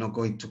course, I'm not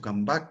going to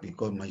come back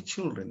because my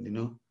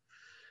children,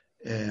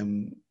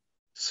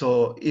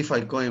 so if I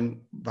go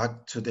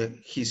back to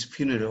his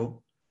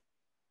funeral,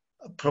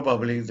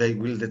 probably they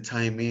will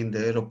detain me in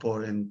the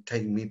airport and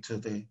take me to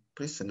the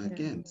prison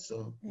again.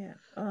 So yeah,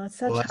 I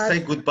say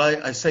goodbye.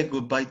 I say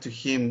goodbye to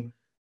him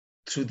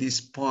through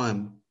this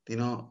poem,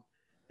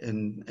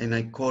 and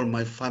I call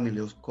my family,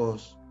 of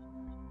course,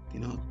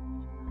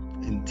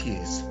 in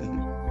tears.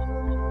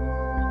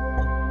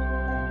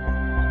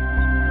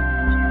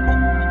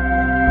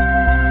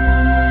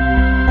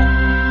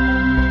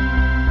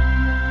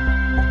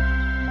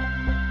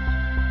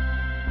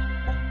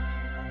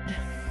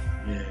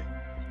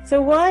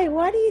 So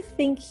why do you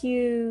think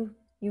you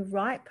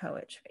write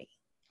poetry?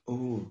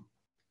 Oh,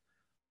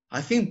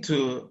 I think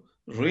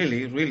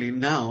really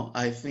now,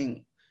 I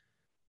think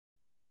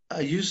I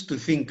used to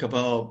think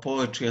about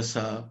poetry as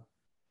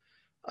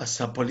as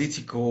a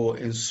political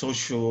and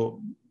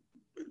social,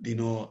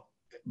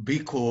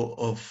 vehicle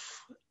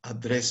of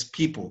address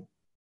people.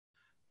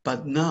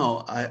 But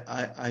now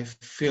I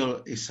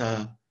feel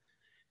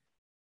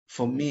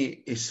for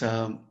me, it's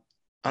a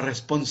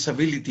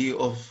responsibility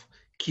of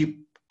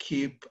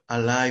keep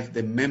alive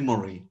the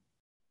memory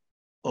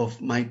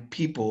of my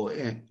people,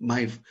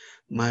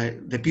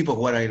 the people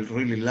who I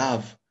really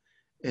love,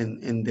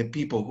 and the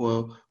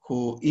people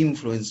who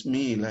influenced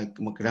me, like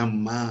my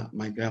grandma,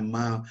 my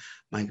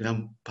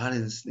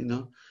grandparents,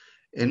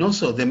 and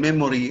also the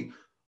memory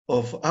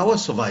of our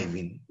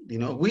surviving.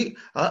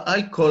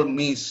 I call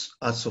me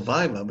a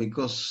survivor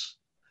because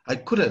I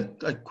could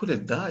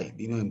have died,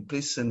 in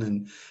prison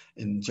and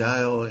in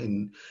jail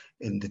and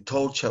the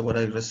torture what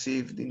I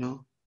received,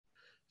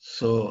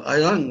 So I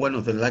am one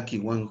of the lucky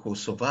ones who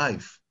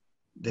survived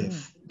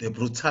the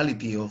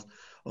brutality of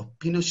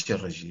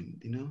Pinochet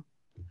regime,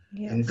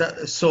 Yes. And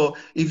so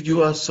if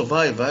you are a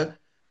survivor,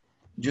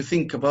 you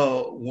think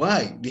about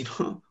why,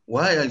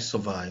 why I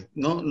survived.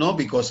 Not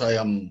because I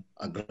am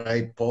a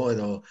great poet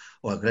or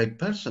a great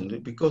person,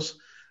 because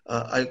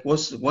I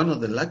was one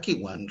of the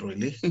lucky ones,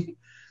 really,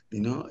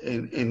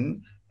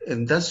 and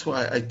that's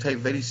why I take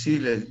very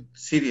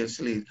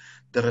seriously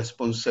the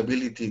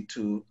responsibility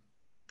to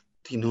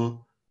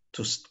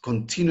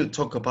continue to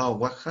talk about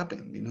what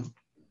happened,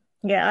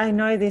 Yeah, I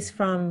know this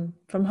from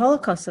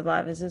Holocaust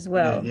survivors as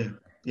well.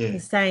 Yeah. The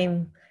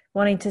same,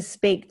 wanting to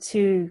speak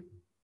to,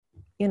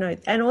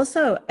 and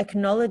also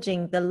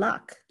acknowledging the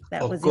luck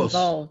that was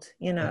involved,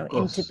 in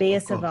to be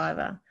a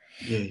survivor.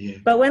 Yeah.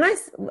 But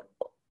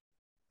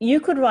you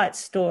could write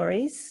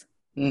stories,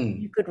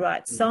 you could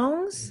write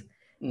songs,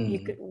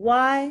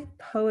 why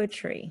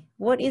poetry?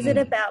 What is it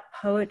about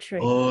poetry?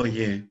 Oh,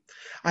 yeah.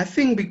 I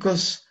think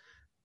because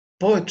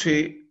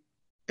poetry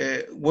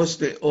was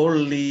the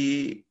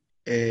only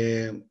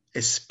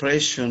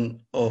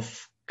expression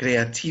of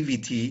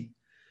creativity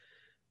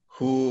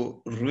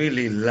who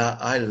really,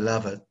 I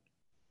love it.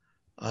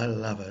 I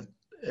love it.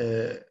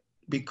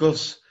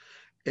 Because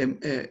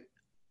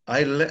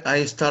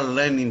I start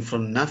learning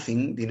from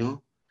nothing,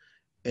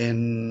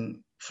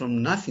 and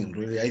from nothing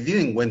really. I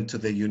didn't went to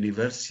the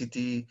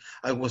university.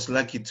 I was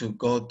lucky to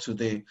go to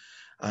the,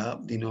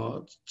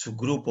 to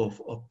group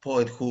of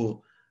poets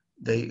who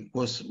they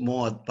was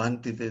more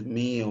advanced than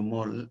me or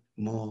more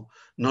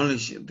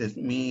knowledge than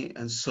me,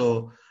 and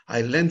so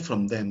I learned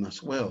from them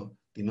as well.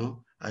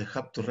 I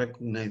have to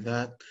recognize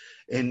that,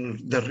 and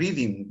the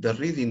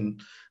reading,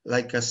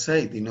 like I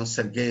said,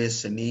 Sergei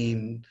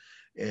Yesenin,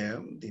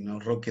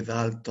 Roque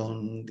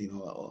Dalton,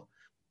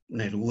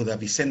 Neruda,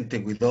 Vicente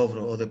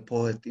Huidobro, other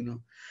poet,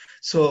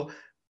 So,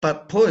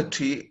 but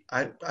poetry,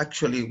 I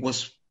actually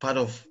was part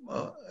of,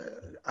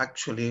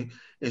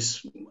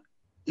 is,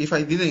 if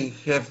I didn't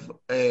have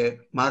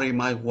marry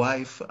my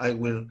wife, I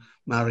will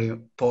marry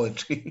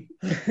poetry.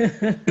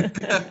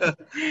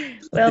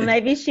 Well,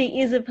 maybe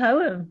she is a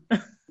poem.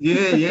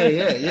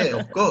 Yeah.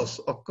 Of course.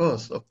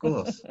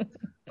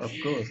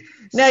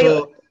 No,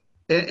 So,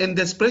 and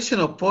the expression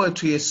of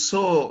poetry is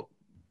so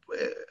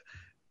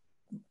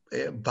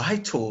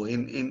vital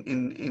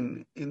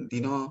in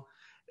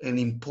and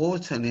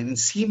important and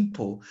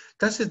simple.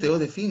 That's the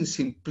other thing,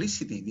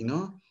 simplicity.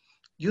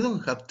 You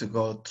don't have to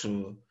go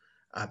through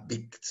a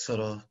big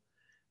sort of,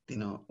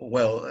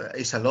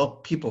 it's a lot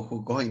of people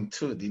who going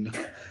through,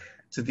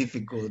 too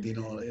difficult,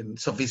 and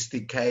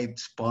sophisticated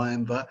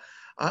poem, but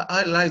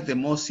I like the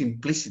more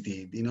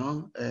simplicity,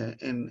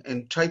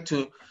 and try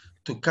to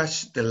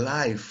catch the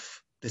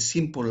life, the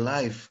simple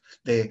life.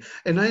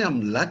 And I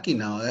am lucky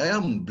now. I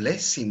am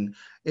blessing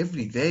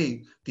every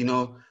day,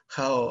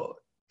 how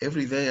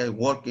every day I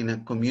work in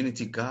a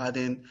community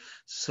garden,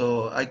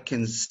 so I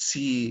can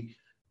see,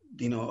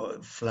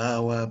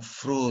 flower,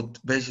 fruit,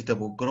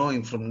 vegetable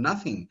growing from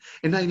nothing.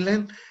 And I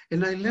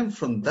learned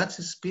from that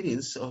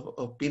experience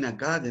of being a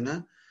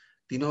gardener,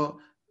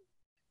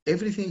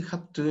 everything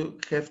have to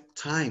have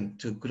time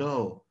to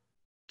grow,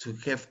 to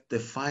have the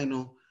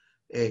final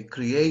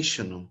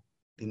creation,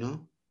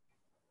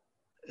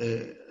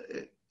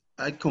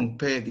 I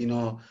compared,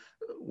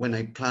 when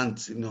I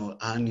plant,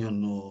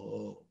 onion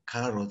or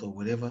carrot or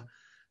whatever,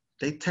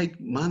 they take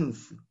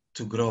months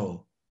to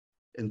grow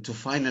and to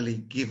finally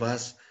give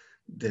us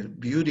the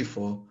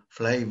beautiful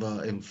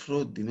flavor and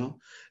fruit,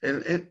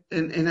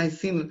 And I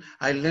think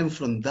I learned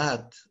from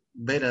that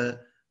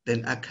better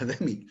than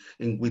academic.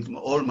 And with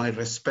all my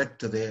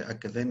respect to the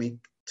academic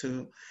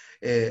too,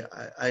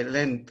 I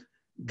learned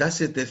that's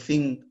the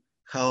thing,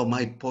 how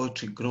my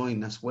poetry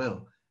growing as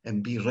well,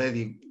 and be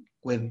ready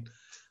when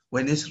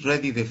it's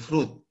ready, the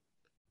fruit,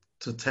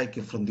 to take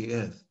it from the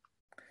earth.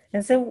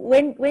 And so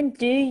when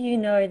do you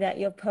know that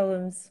your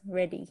poem's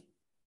ready?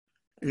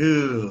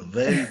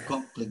 Very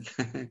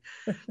complicated,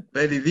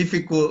 very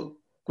difficult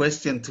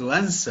question to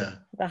answer.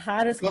 The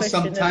hardest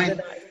question of the night.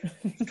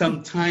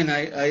 Sometime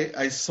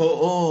I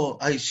saw,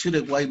 I should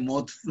have waited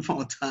more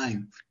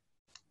time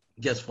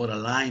just for a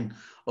line,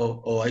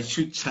 or I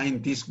should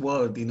change this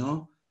word,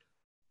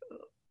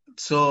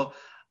 So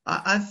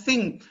I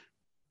think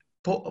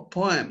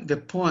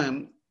the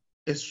poem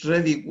it's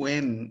ready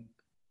when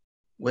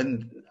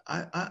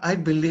I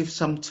believe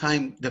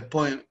sometimes the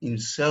poem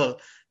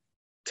himself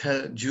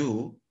tell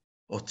you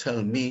or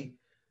tell me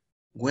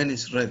when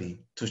it's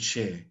ready to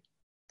share.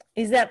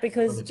 Is that for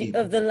because the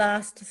people. of the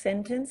last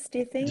sentence, do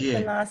you think? The Yeah,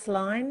 last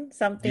line?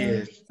 Something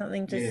yes,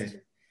 yeah, just...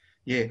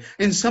 yeah.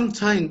 And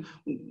sometimes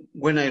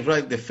when I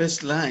write the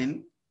first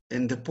line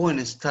and the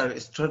poem start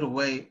straight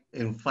away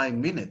in 5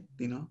 minutes,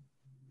 you know.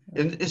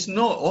 And it's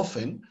not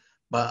often,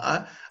 but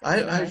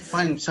That's I nice.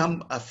 find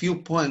a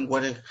few poems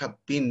where I have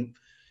been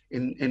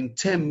in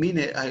 10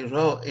 minutes I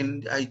wrote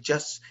and I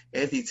just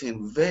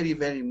editing very,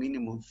 very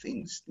minimum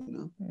things, you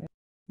know.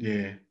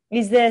 Yeah.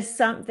 Is there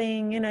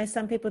something,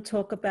 some people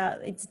talk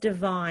about it's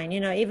divine,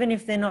 even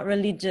if they're not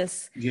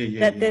religious,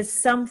 that there's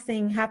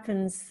something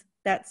happens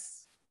that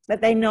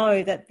they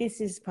know that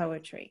this is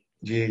poetry.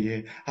 Yeah,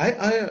 yeah.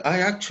 I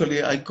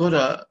actually I got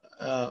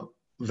a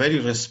very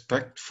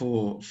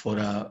respectful for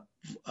a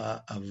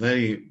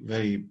very,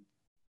 very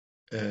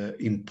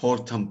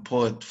important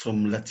poet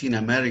from Latin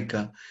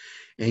America,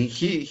 and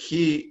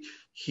he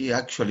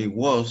actually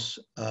was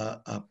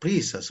a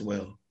priest as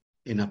well,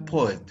 and a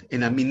poet,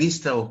 and a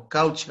minister of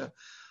culture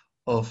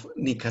of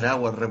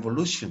Nicaragua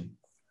Revolution.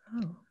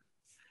 Oh.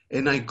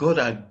 And I got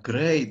a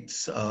great,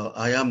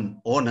 I am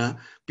honored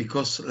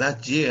because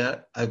last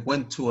year I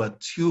went to a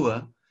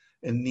tour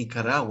in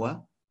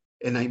Nicaragua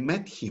and I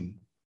met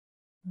him.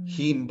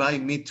 He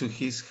invited me to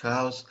his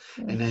house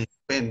and I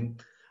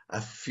spent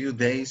a few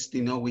days,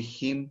 with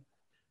him.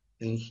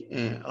 And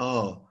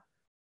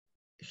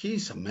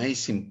he's an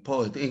amazing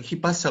poet. And he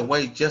passed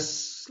away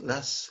just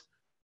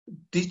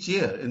this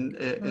year,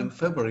 in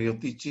February of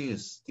this year,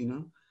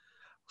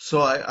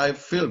 So I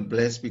feel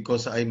blessed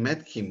because I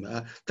met him.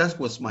 That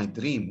was my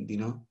dream,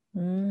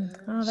 Oh,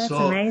 that's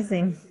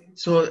amazing.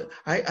 So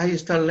I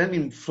started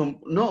learning from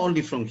not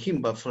only from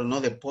him, but from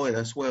another poet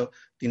as well,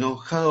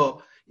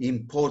 how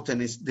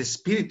important is the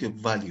spirit of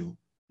value.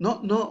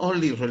 Not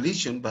only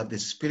religion, but the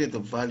spirit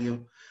of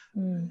value.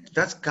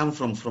 That's come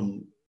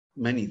from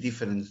many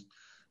different,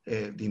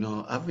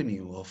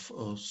 avenue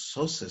of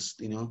sources,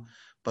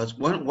 But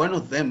one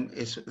of them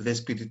is the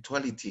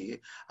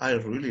spirituality. I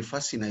really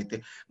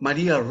fascinated.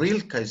 Maria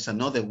Rilke is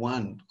another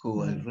one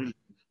who I really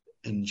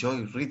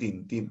enjoy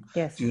reading.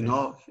 Yes. Do you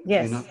know?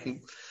 Yes. Do you know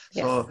him?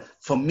 Yes. So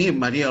for me,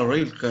 Maria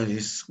Rilke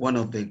is one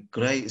of the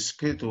great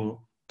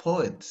spiritual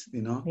poets,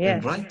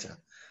 and writer.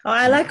 Oh,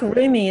 I like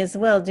Rumi as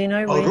well. Do you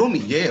know Rumi? Oh, Rumi,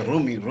 yeah,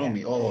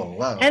 Rumi. Oh,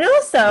 wow. And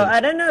also,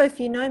 I don't know if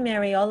you know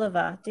Mary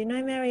Oliver. Do you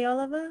know Mary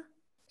Oliver?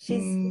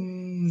 She's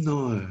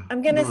no.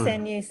 I'm going to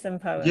send you some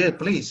poems. Yeah,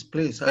 please.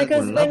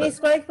 Because when you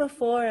spoke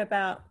before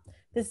about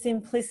the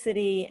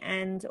simplicity,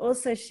 and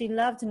also she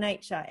loved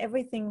nature,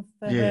 everything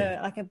for her,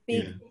 like a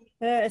big,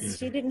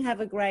 she didn't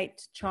have a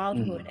great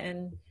childhood,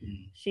 and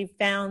she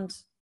found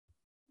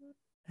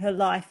her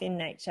life in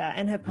nature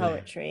and her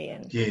poetry.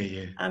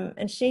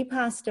 And she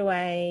passed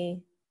away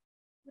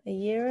a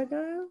year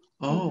ago.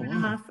 Oh,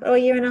 a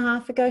year and a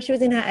half ago. She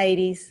was in her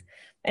 80s.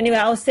 Anyway,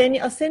 I'll send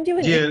you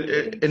an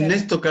email.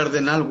 Ernesto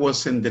Cardenal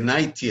was in the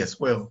 90s as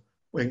well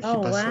when he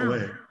passed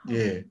away.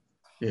 Yeah.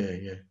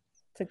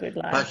 It's a good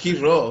life. But he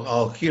wrote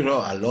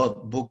a lot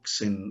of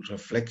books in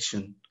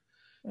reflection.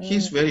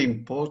 He's very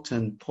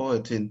important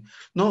poet in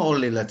not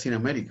only Latin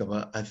America,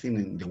 but I think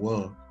in the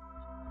world.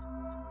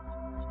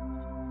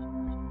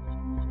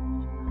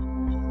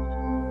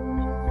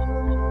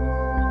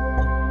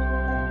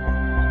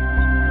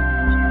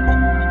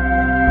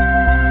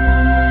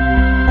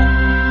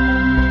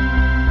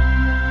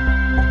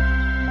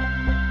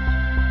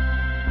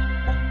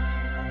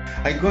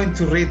 I'm going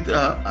to read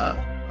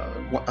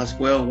as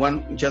well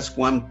just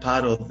one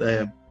part of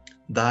the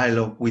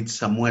dialogue with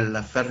Samuel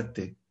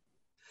Laferte.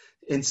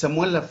 And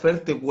Samuel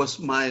Laferte was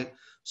my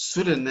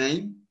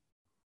pseudonym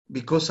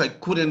because I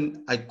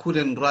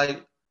couldn't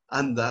write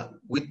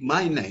with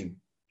my name.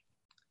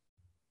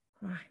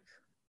 Right.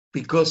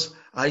 Because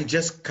I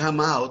just come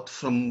out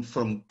from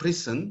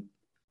prison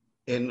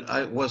and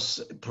I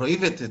was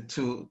prohibited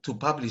to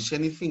publish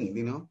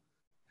anything,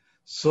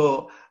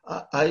 So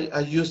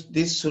I used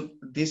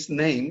this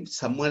name,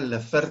 Samuel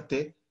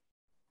Laferte,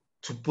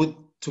 to put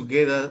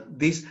together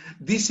this.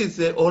 This is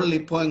the only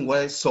point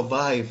where I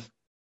survive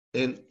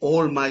in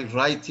all my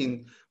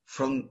writing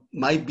from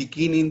my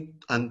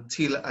beginning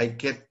until I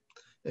get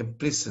in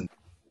prison.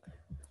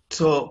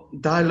 So,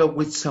 dialogue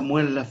with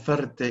Samuel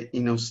Laferte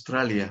in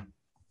Australia.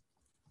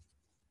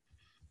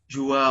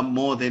 You are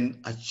more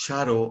than a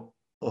shadow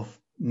of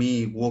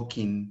me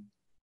walking.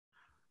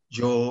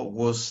 Joe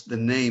was the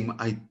name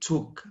I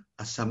took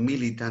as a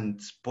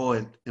militant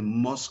poet in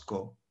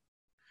Moscow.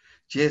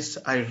 Yes,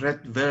 I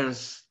read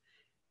verse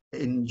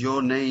in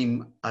your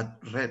name at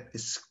Red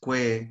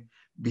Square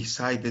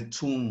beside the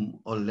tomb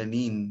of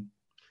Lenin.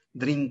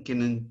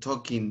 Drinking and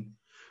talking,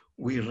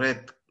 we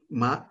read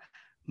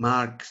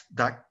Marx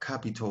that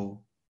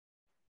capital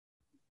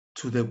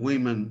to the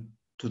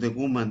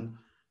woman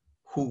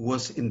who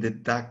was in the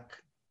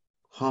dark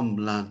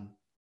homeland.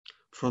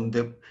 From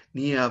the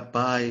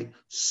nearby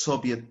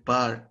Soviet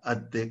bar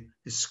at the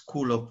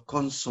School of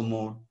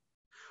Komsomol,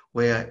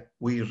 where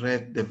we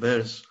read the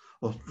verse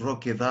of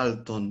Roque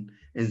Dalton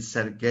and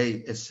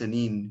Sergei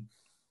Esenin.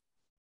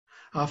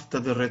 After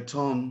the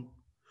return,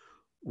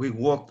 we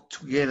walked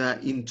together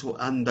into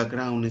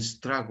underground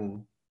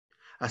struggle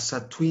as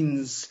a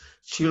twins'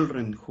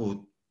 childrenhood,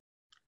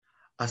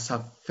 as a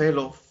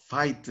fellow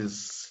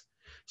fighters,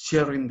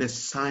 sharing the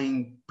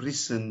same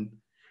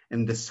prison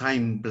and the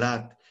same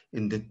blood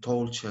in the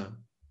torture,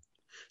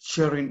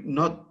 sharing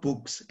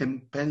notebooks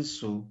and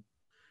pencil,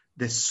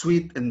 the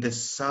sweet and the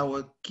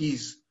sour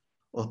kiss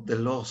of the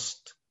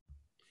lost,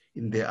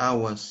 in the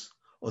hours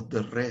of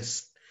the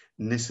rest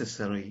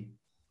necessary.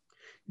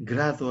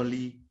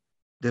 Gradually,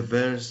 the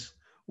verse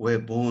were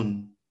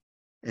born,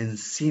 and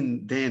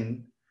since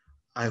then,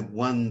 I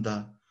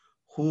wonder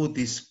who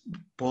this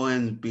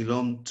poem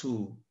belonged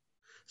to,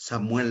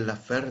 Samuel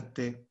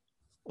Laferte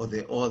or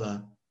the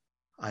other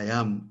I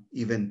am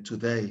even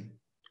today,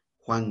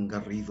 Juan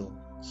Garrido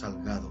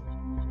Salgado.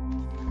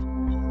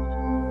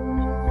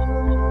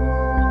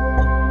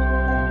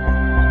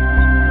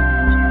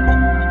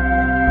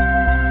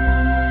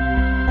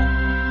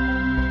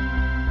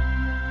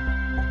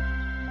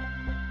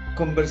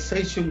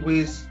 Conversation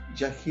with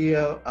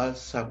Yahya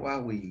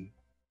al-Sawawi.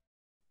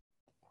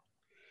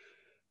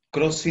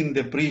 Crossing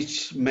the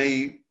bridge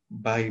made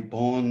by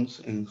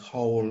bones and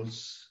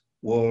holes,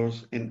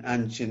 wars and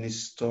ancient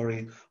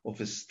story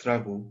of a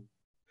struggle.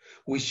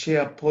 We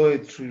share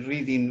poetry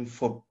reading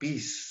for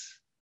peace.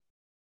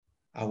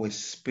 Our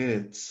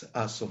spirits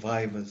are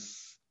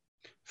survivors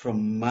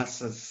from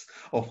masses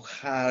of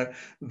hard,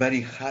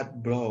 very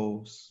hard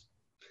blows.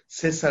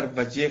 César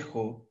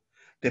Vallejo,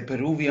 the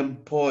Peruvian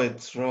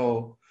poet,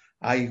 wrote,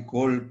 hay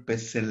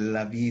golpes en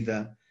la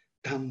vida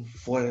tan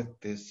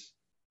fuertes,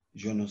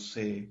 yo no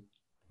sé.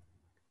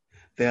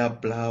 There are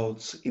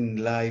blows in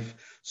life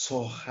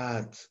so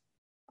hard,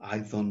 I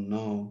don't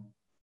know.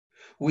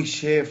 We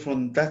share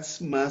from that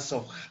mass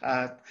of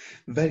hard,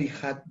 very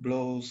hard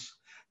blows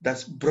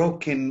that's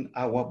broken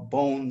our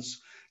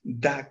bones,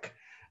 dark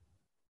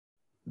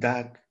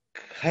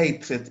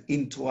hatred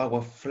into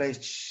our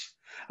flesh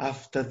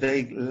after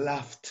they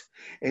laughed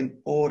and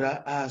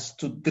ordered us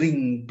to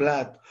drink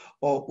blood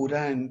or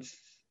urine.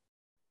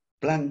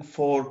 Blank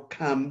fall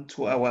come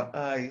to our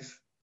eyes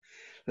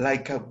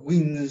like a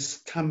wind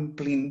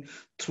stamping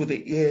through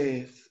the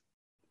air.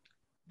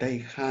 They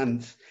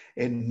hunt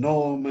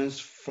enormous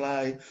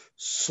fly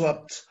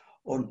swept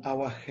on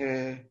our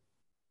hair,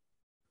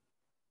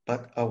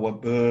 but our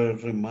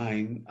bird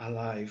remain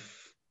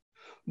alive,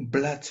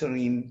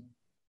 blattering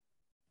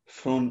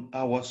from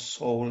our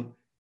soul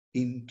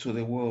into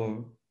the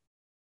world.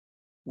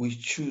 We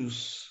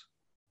choose,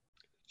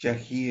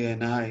 Yahya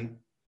and I,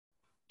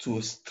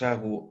 to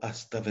struggle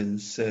hasta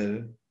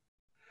vencer.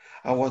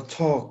 Our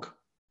talk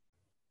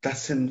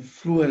doesn't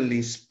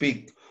fluently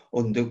speak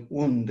on the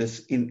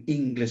wounds in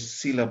English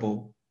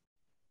syllable,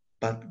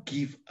 but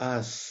give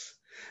us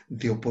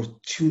the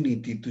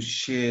opportunity to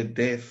share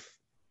death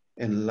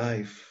and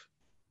life.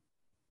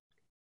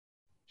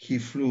 He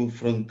flew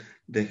from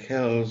the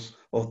hells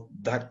of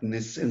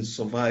darkness and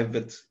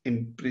survived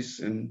in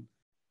prison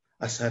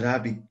as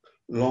Arabic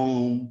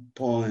long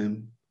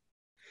poem.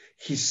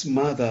 His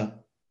mother,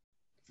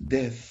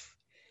 death,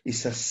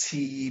 is a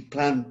seed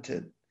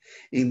planted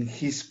in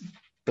his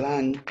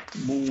blank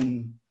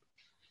moon.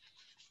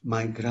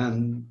 My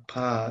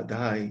grandpa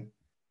died.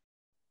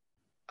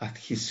 At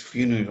his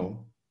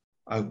funeral,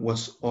 I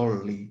was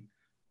only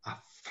a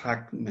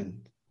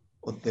fragment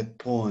of the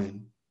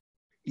poem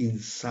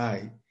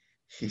inside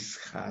his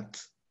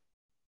heart.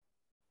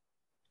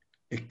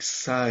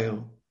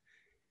 Exile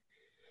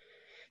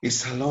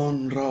is a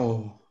long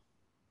road.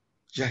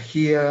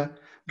 Yahya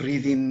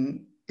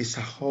reading is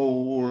a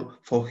whole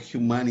for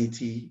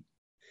humanity.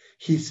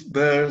 His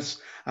verse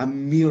a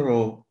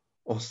mirror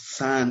of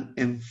sand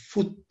and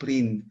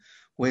footprint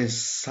where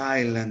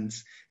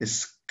silence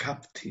is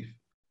captive.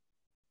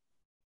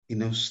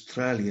 In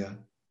Australia,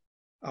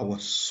 our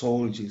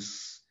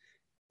soldiers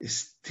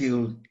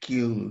still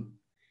kill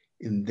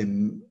in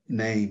the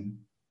name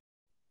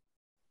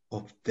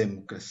of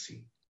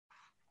democracy.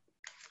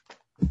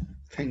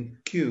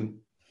 Thank you.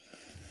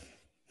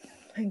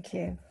 Thank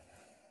you.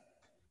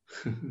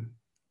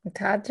 It's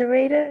hard to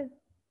read it?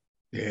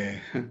 Yeah.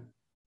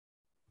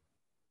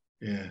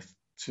 Yeah,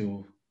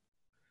 to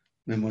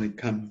memory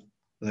come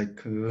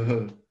like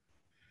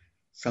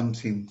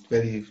something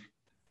very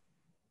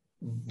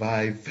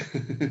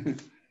vibe.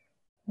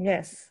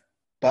 Yes.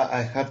 But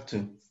I have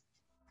to.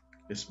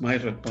 It's my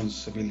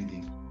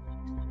responsibility.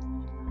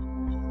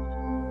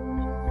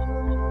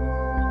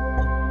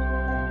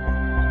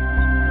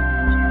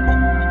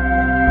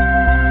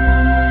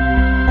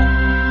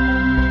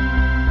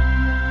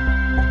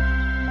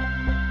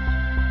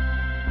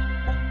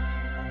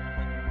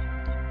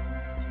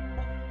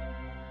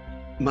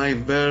 My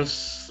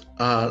verses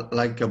are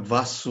like a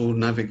vessel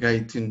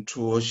navigating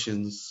through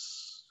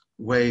oceans.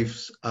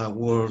 Waves are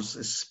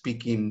words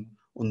speaking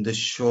on the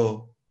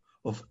shore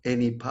of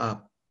any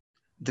pub,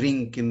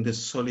 drinking the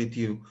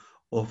solitude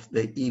of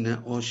the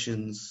inner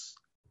oceans.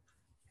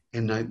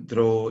 And I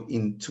draw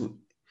into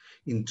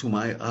into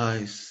my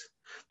eyes,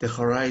 the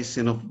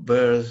horizon of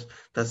birds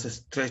that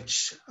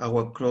stretch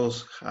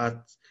across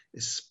hard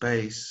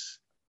space.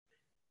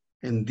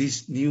 In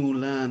this new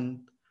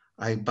land,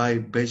 I buy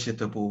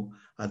vegetable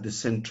at the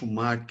central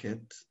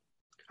market.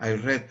 I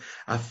read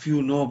a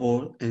few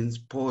novel and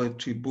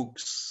poetry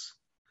books.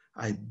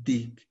 I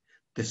dig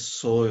the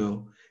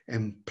soil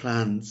and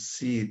plant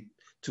seed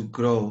to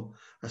grow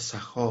as a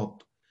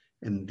hope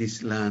in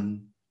this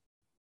land.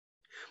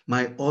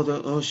 My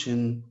other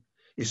ocean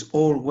is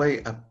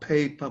always a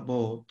paper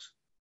boat.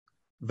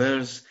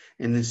 Verse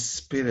and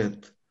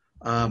spirit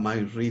are my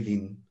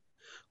reading.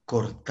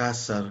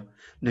 Cortázar,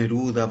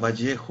 Neruda,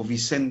 Vallejo,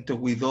 Vicente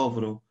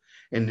Huidobro,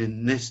 and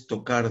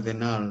Ernesto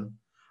Cardenal,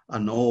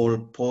 an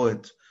old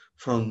poet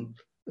from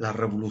La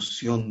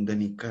Revolución de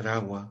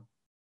Nicaragua.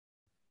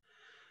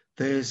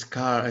 The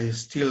scar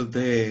is still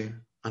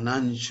there, an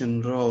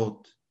ancient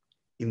road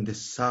in the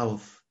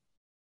south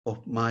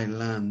of my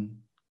land.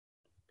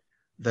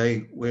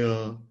 They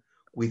will,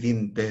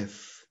 within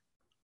death,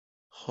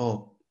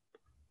 hope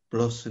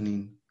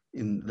blossoming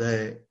in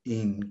their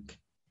ink.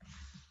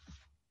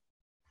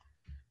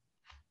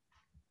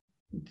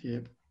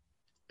 Yep.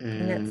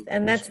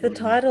 And that's the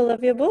title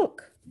of your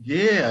book.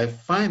 Yeah, I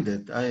find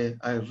it. I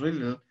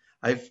really,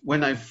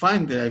 when I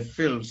find it, I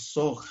feel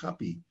so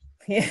happy.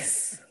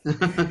 Yes.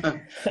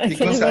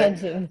 Because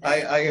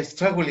I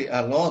struggle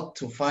a lot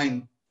to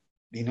find,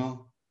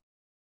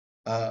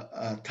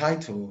 a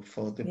title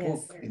for the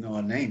book,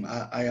 a name.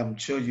 I am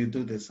sure you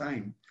do the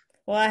same.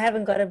 Well, I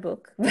haven't got a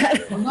book.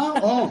 But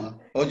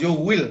you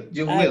will.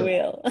 I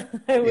will.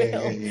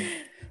 Yeah.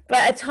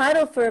 But a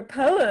title for a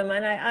poem,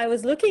 and I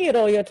was looking at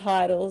all your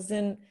titles,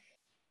 and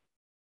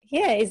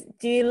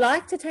do you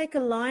like to take a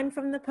line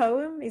from the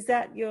poem? Is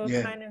that your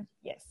kind of,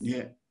 yes.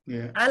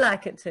 Yeah. I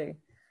like it too.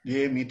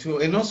 Yeah, me too.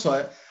 And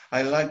also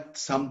I like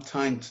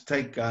sometimes to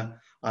take a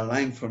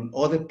line from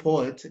other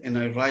poets and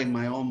I write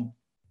my own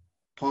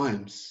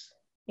poems.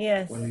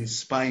 Yes. Will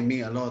inspire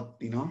me a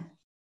lot,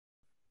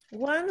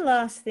 One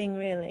last thing,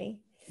 really.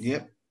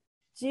 Yep.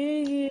 Do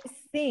you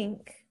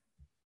think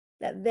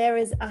that there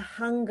is a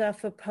hunger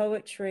for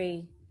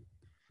poetry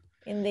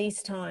in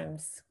these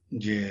times?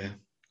 Yeah,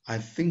 I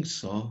think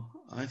so.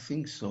 I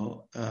think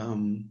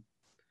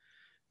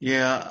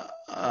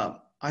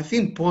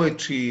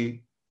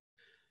poetry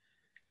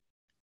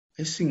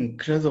is an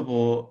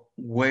incredible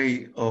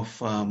way of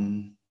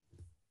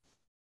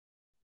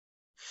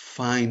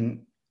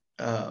find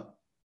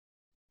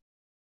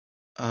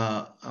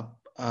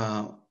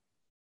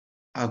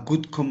a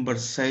good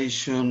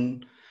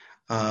conversation,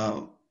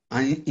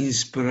 an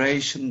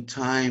inspiration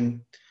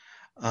time,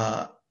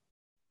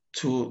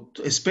 to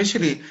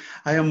especially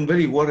I am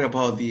very worried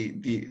about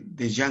the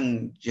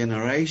young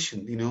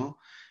generation,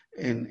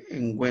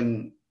 and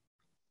when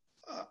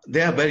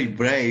they are very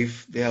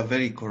brave, they are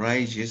very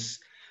courageous,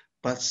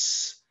 but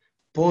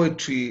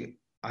poetry,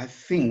 I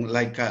think,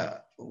 like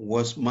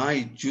was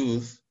my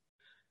youth,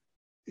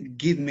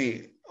 give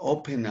me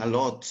open a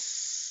lot,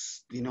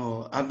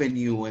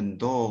 avenue and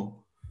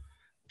door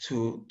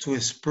to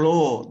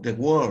explore the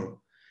world.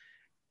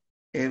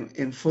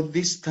 And for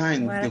this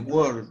time, the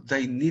world,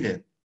 they need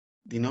it,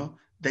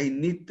 they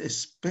need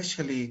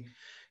especially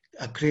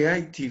a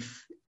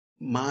creative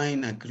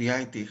mind, a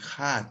creative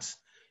heart.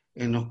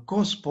 And of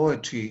course,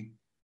 poetry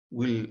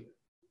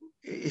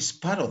is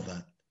part of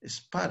that. It's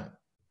part,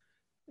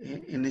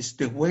 and it's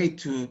the way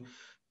to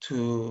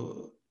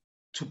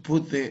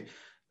put the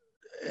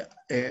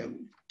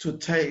to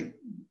take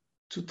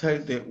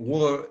the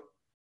world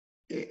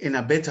in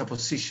a better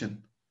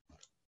position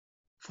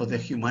for the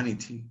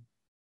humanity,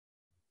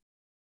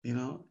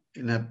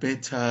 in a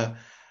better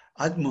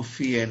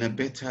atmosphere, in a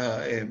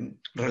better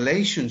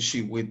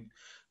relationship with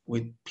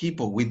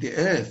people, with the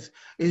earth.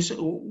 Is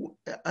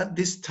at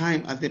this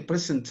time, at the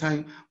present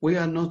time, we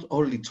are not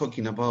only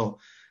talking about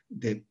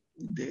the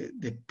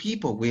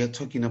people, we are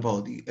talking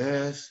about the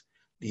earth,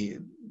 the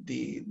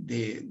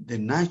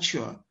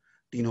nature,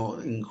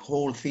 in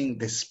whole thing,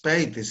 the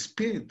space, the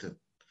spirit,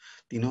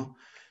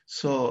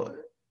 So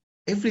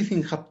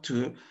everything have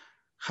to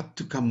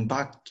come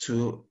back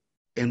to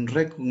and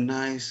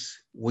recognize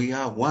we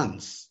are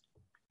ones.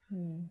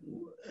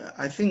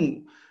 I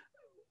think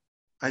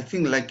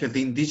like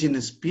the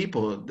indigenous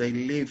people, they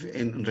live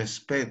and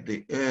respect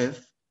the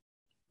earth,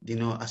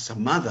 as a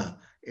mother,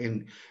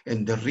 and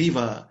the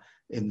river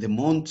and the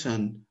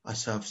mountain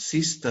as a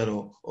sister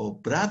or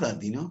brother,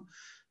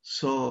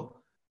 So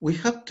we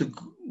have to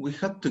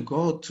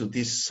go to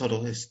this sort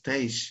of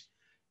stage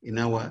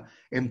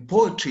and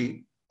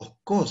poetry, of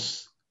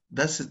course,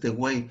 that's the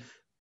way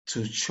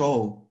to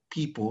show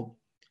people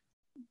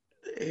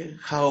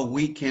how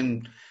we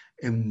can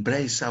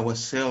embrace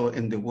ourselves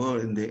and the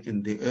world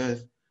and the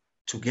earth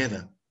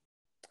together.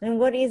 And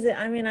what is it?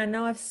 I mean, I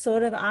know I've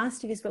sort of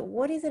asked you this, but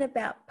what is it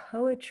about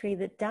poetry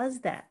that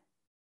does that?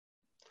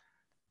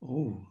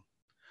 Oh,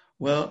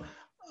 well,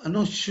 I'm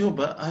not sure,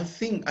 but I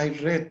think I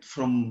read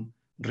from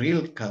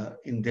Rilke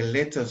in the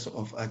Letters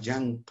of a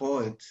Young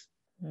Poet.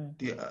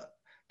 Do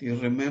you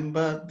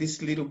remember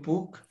this little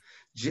book?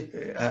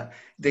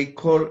 They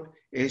call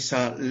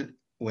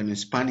when in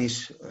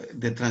Spanish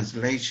the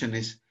translation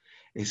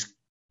is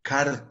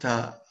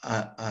carta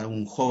a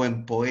un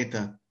joven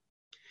poeta.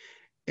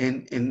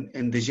 And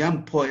the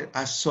young poet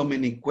asked so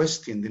many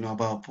questions,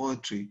 about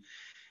poetry.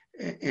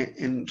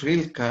 And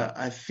Rilke,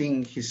 I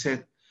think he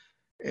said,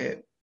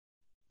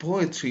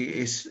 poetry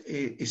is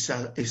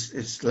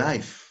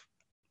life.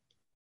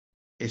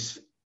 If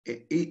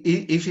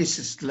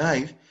it's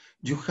life,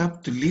 you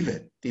have to live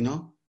it.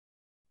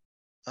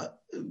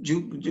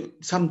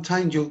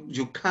 Sometimes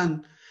you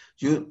can't.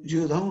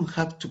 You don't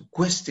have to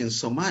question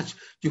so much.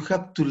 You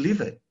have to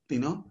live it.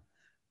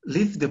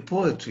 Live the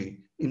poetry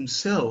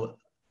himself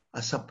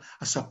as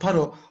a part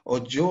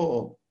of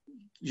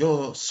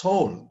your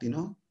soul.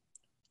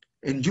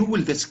 And you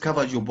will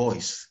discover your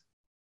voice.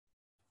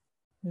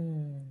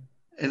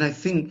 And I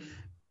think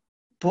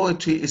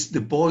poetry is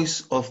the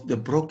voice of the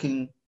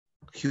broken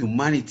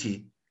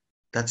humanity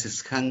that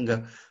is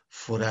hunger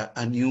for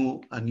a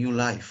new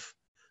life.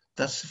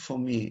 That's, for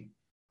me,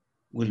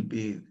 will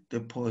be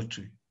the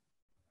poetry.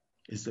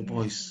 Is the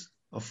voice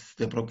of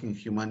the broken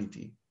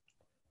humanity.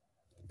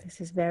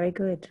 This is very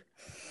good.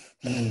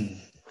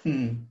 I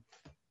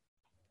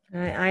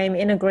am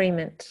in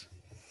agreement.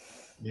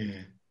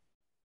 Yeah.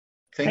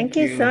 Thank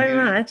you so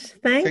much.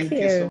 Thank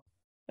you. So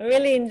I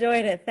really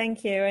enjoyed it.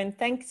 Thank you. And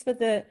thanks for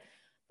the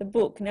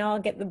book. Now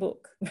I'll get the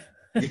book.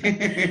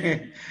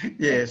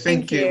 Yeah,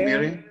 thank you,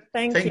 Miriam.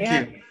 Thank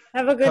you.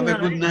 Have a good night.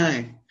 Have a good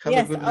night.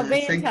 Yes, I'll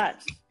be in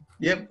touch.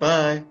 Yep,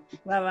 bye.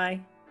 Bye-bye.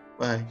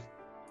 Bye.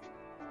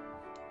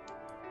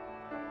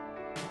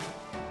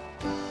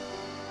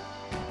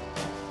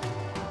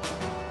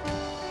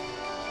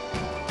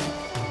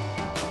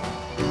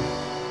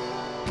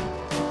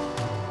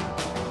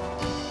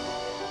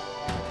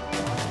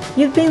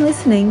 You've been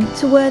listening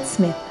to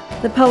Wordsmith,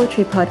 the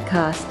poetry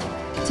podcast.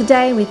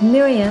 Today with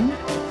Miriam,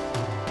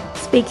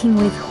 speaking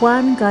with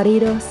Juan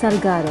Garrido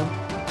Salgado.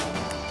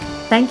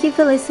 Thank you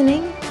for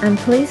listening, and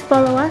please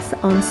follow us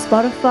on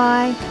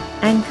Spotify,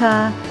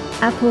 Anchor,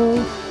 Apple,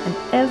 and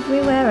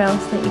everywhere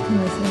else that you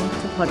can listen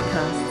to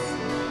podcasts.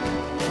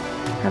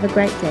 Have a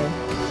great day.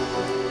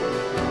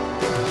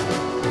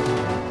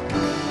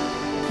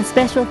 A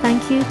special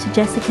thank you to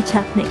Jessica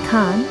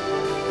Chapnick-Khan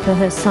for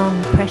her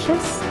song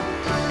Precious,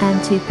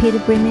 and to Peter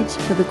Brimage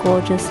for the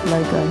gorgeous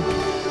logo.